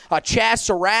doing. Chaz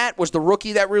Surratt was the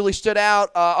rookie that really stood out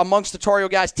amongst the Tar Heel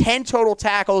guys. 10 total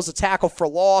tackles, a tackle for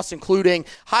loss, including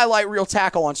highlight reel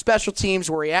tackle on special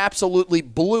teams where he absolutely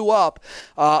blew up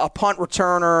a punt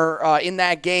returner in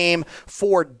that game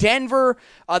for Denver.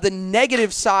 The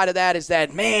negative side of that is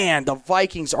that, man, the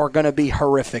Vikings are going to be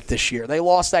horrific this year. They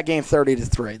lost that game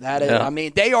 30-3. That is, I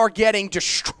mean, they are getting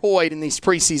destroyed in these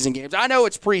preseason games. I know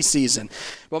it's preseason,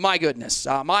 but my goodness.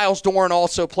 Miles Dorn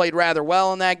also played rather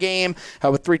well in that game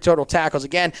with 3 total tackles.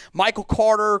 Again, Michael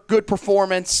Carter, good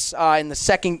performance in the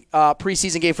second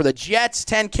preseason game for the Jets,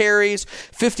 10 carries,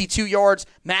 52 yards.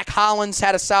 Mac Hollins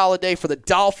had a solid day for the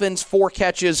Dolphins, 4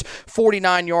 catches,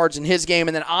 49 yards in his game.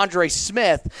 And then Andre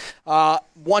Smith,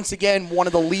 once again, one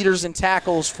of the leaders in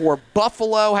tackles for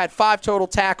Buffalo, had 5 total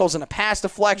tackles and a pass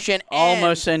deflection.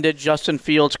 Almost ended Justin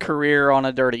Fields' career on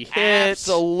a dirty hit.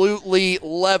 Absolutely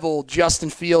leveled Justin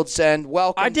Fields and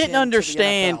welcomed I didn't him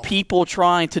understand to the NFL. people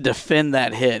trying to defend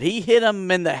that hit. He hit him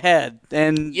in the head.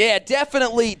 And Yeah,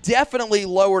 definitely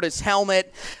lowered his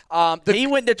helmet. he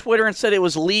went to Twitter and said it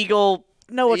was legal.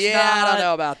 No, it's not. I don't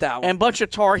know about that one. And a bunch of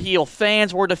Tar Heel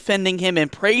fans were defending him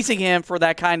and praising him for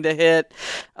that kind of hit.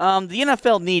 The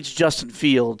NFL needs Justin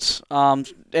Fields, and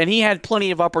he had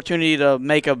plenty of opportunity to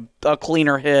make a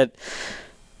cleaner hit.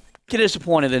 Get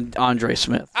disappointed in Andre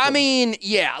Smith. I mean,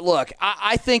 yeah, look,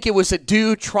 I think it was a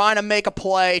dude trying to make a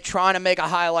play, trying to make a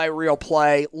highlight reel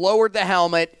play, lowered the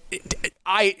helmet.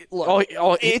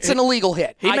 It's an illegal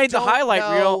hit. He made the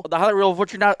highlight reel of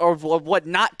what you're not, or of what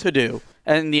not to do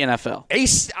in the NFL.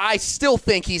 I still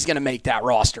think he's going to make that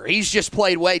roster. He's just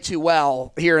played way too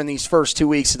well here in these first 2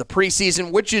 weeks of the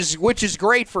preseason, which is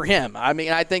great for him. I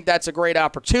mean, I think that's a great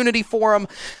opportunity for him.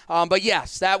 But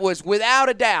yes, that was without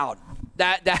a doubt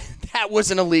that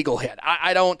was an illegal hit.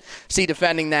 I don't see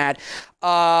defending that.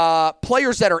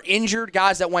 Players that are injured,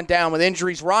 guys that went down with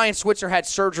injuries. Ryan Switzer had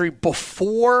surgery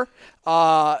before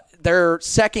their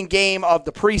second game of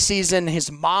the preseason.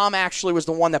 His mom actually was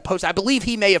the one that posted. I believe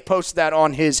he may have posted that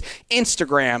on his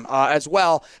Instagram as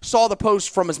well. Saw the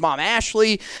post from his mom,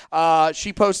 Ashley.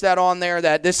 She posted that on there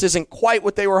that this isn't quite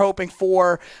what they were hoping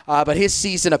for, but his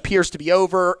season appears to be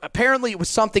over. Apparently, it was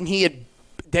something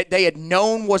that they had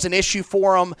known was an issue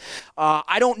for him.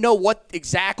 I don't know what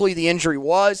exactly the injury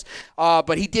was,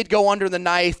 but he did go under the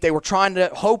knife. They were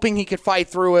hoping he could fight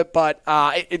through it, but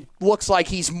it looks like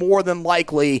he's more than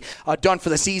likely done for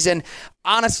the season.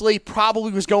 Honestly,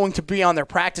 probably was going to be on their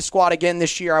practice squad again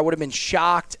this year. I would have been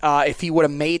shocked if he would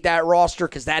have made that roster,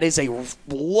 because that is a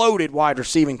loaded wide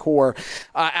receiving core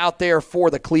out there for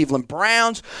the Cleveland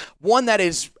Browns. One that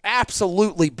is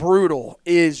absolutely brutal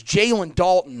is Jalen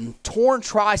Dalton, torn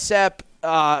triceps,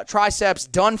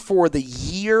 done for the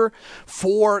year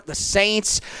for the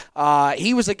Saints.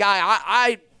 He was a guy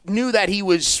I knew that he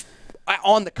was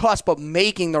on the cusp of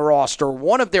making the roster.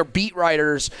 One of their beat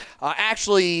writers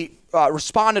actually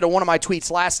responded to one of my tweets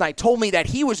last night, told me that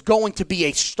he was going to be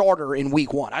a starter in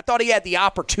week 1. I thought he had the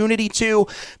opportunity to,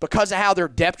 because of how their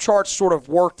depth charts sort of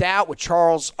worked out with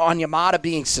Charles Onyemata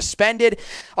being suspended.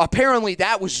 Apparently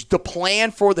that was the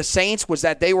plan for the Saints, was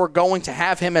that they were going to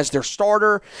have him as their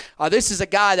starter. This is a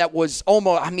guy that was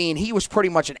he was pretty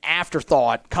much an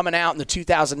afterthought coming out in the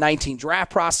 2019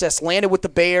 draft process, landed with the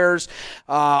Bears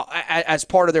as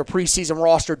part of their preseason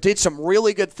roster, did some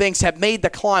really good things, have made the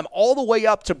climb all the way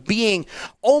up to being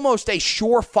almost a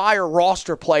surefire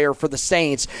roster player for the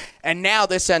Saints, and now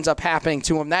this ends up happening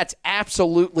to him. That's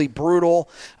absolutely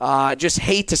brutal. Just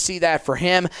hate to see that for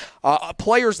him.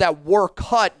 Players that were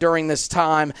cut during this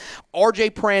time,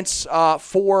 R.J. Prince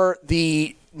for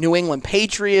the New England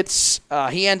Patriots.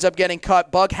 He ends up getting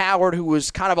cut. Bug Howard, who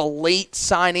was kind of a late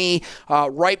signee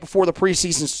right before the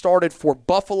preseason started for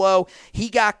Buffalo, he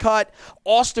got cut.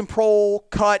 Austin Proehl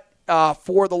cut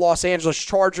for the Los Angeles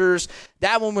Chargers.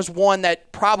 That one was one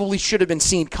that probably should have been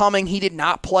seen coming. He did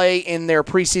not play in their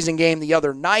preseason game the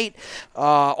other night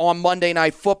on Monday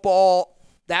Night Football.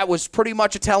 That was pretty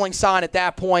much a telling sign at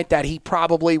that point that he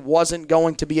probably wasn't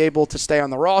going to be able to stay on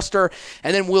the roster.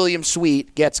 And then William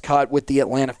Sweet gets cut with the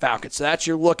Atlanta Falcons. So that's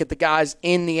your look at the guys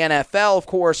in the NFL. Of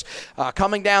course,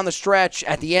 coming down the stretch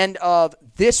at the end of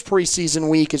this preseason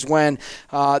week is when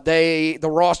the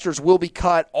rosters will be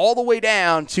cut all the way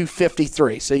down to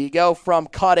 53. So you go from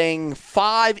cutting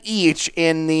 5 each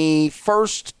in the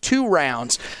first 2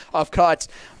 rounds of cuts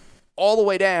all the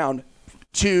way down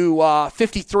to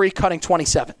 53, cutting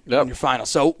 27 in your final.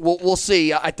 So we'll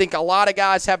see. I think a lot of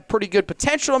guys have pretty good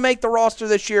potential to make the roster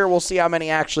this year. We'll see how many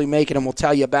actually make it, and we'll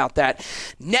tell you about that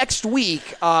next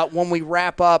week when we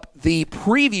wrap up the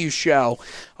preview show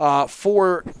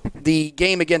for the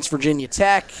game against Virginia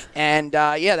Tech. And,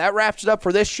 that wraps it up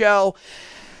for this show.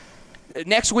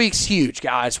 next week's huge,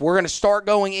 guys. We're going to start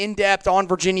going in-depth on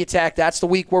Virginia Tech. That's the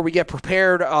week where we get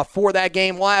prepared for that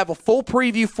game. We'll have a full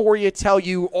preview for you, tell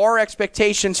you our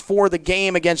expectations for the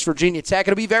game against Virginia Tech.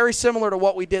 It'll be very similar to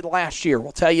what we did last year.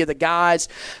 We'll tell you the guys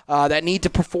that need to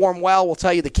perform well. We'll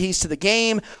tell you the keys to the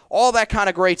game, all that kind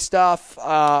of great stuff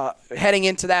heading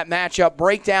into that matchup,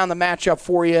 break down the matchup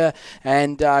for you,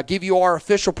 and give you our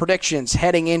official predictions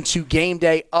heading into game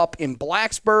day up in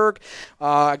Blacksburg.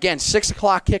 Again, 6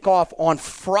 o'clock kickoff on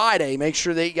Friday. Make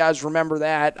sure that you guys remember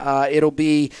that. It'll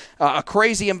be a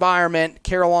crazy environment.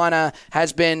 Carolina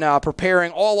has been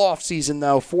preparing all offseason,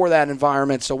 though, for that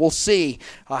environment, so we'll see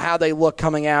how they look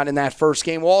coming out in that first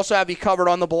game. We'll also have you covered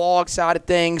on the blog side of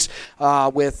things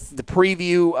with the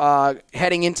preview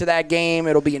heading into that game.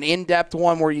 It'll be an in-depth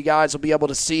one where you guys will be able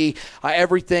to see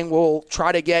everything. We'll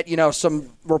try to get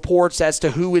some reports as to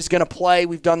who is going to play.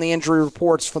 We've done the injury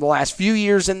reports for the last few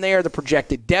years in there, the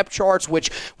projected depth charts,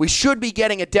 which we should be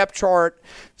getting a depth chart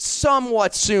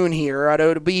somewhat soon here.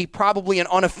 It'll be probably an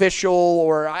unofficial,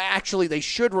 or actually they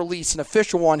should release an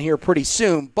official one here pretty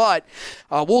soon, but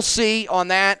we'll see on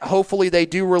that. Hopefully they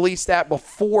do release that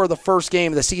before the first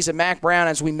game of the season. Mack Brown,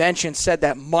 as we mentioned, said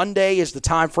that Monday is the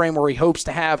time frame where he hopes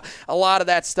to have a lot of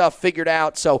that stuff figured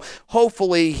out, so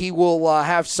hopefully he will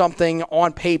have something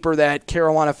on paper that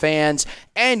Carolina fans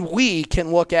and we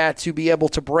can look at to be able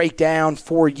to break down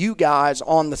for you guys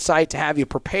on the site to have you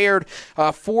prepared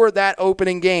for that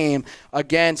opening game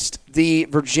against the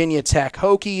Virginia Tech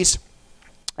Hokies.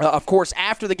 Of course,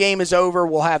 after the game is over,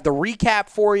 we'll have the recap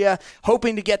for you,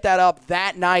 hoping to get that up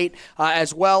that night,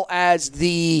 as well as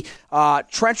the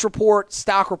trench report,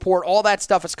 stock report. All that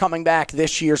stuff is coming back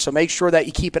this year, so make sure that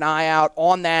you keep an eye out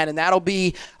on that, and that'll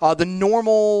be the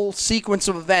normal sequence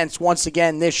of events once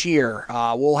again this year.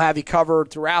 We'll have you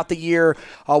covered throughout the year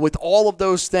with all of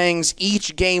those things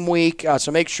each game week,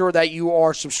 so make sure that you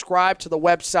are subscribed to the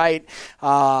website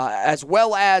as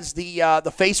well as the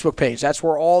Facebook page. That's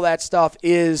where all that stuff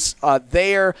is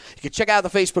there. You can check out the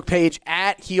Facebook page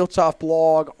at Heel Tough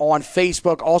Blog on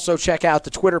Facebook. Also check out the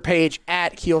Twitter page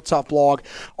at Heel Tough Blog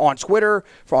on Twitter.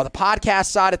 For all the podcast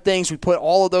side of things, we put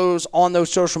all of those on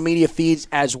those social media feeds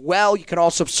as well. You can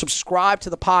also subscribe to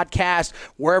the podcast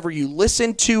wherever you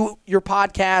listen to your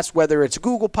podcast, whether it's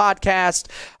Google Podcast,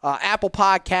 Apple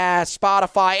Podcast,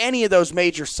 Spotify, any of those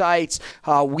major sites.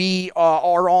 We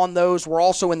are on those. We're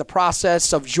also in the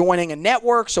process of joining a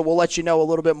network, so we'll let you know a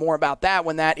little bit more about that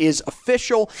when that is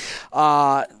official.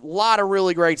 A lot of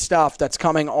really great stuff that's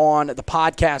coming on the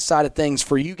podcast side of things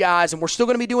for you guys, and we're still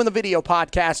going to be doing the video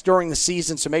podcast during the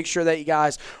season, so make sure that you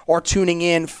guys are tuning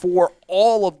in for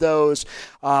all of those.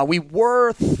 We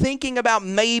were thinking about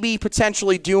maybe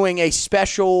potentially doing a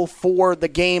special for the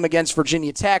game against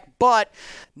Virginia Tech, but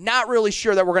not really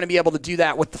sure that we're going to be able to do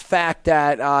that with the fact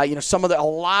that a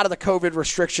lot of the COVID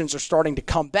restrictions are starting to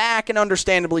come back, and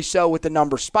understandably so with the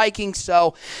number spiking.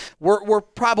 So we're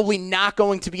probably not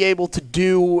going to be able to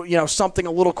do something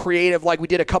a little creative like we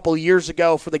did a couple of years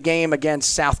ago for the game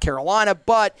against South Carolina.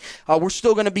 But we're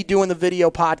still going to be doing the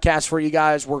video podcast for you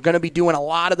guys. We're going to be doing a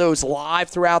lot of those live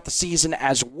throughout the season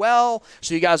as well,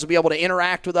 so you guys will be able to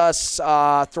interact with us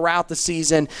throughout the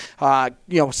season.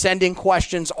 Send in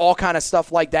questions, all kind of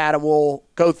stuff like that, and we'll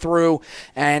go through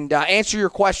and answer your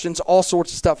questions, all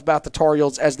sorts of stuff about the Tar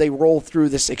Heels as they roll through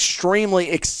this extremely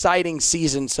exciting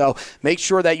season. So make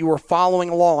sure that you are following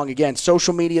along. Again,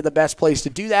 social media, the best place to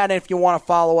do that. And if you want to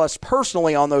follow us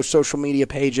personally on those social media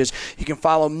pages, you can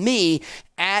follow me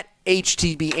at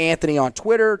HTB Anthony on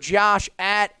Twitter, Josh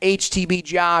at HTB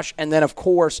Josh, and then, of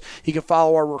course, you can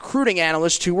follow our recruiting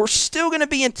analyst, who we're still going to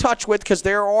be in touch with because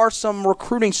there are some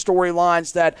recruiting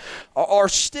storylines that are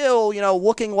still,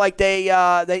 looking like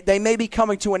they may be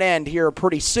coming to an end here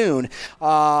pretty soon.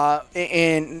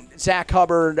 And Zach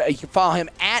Hubbard, you can follow him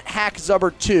at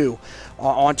HackZubbard2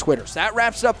 on Twitter. So that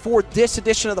wraps it up for this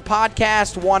edition of the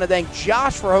podcast. Want to thank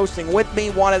Josh for hosting with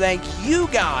me. Want to thank you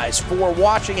guys for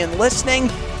watching and listening.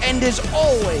 And as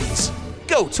always,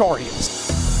 go Tar Heels.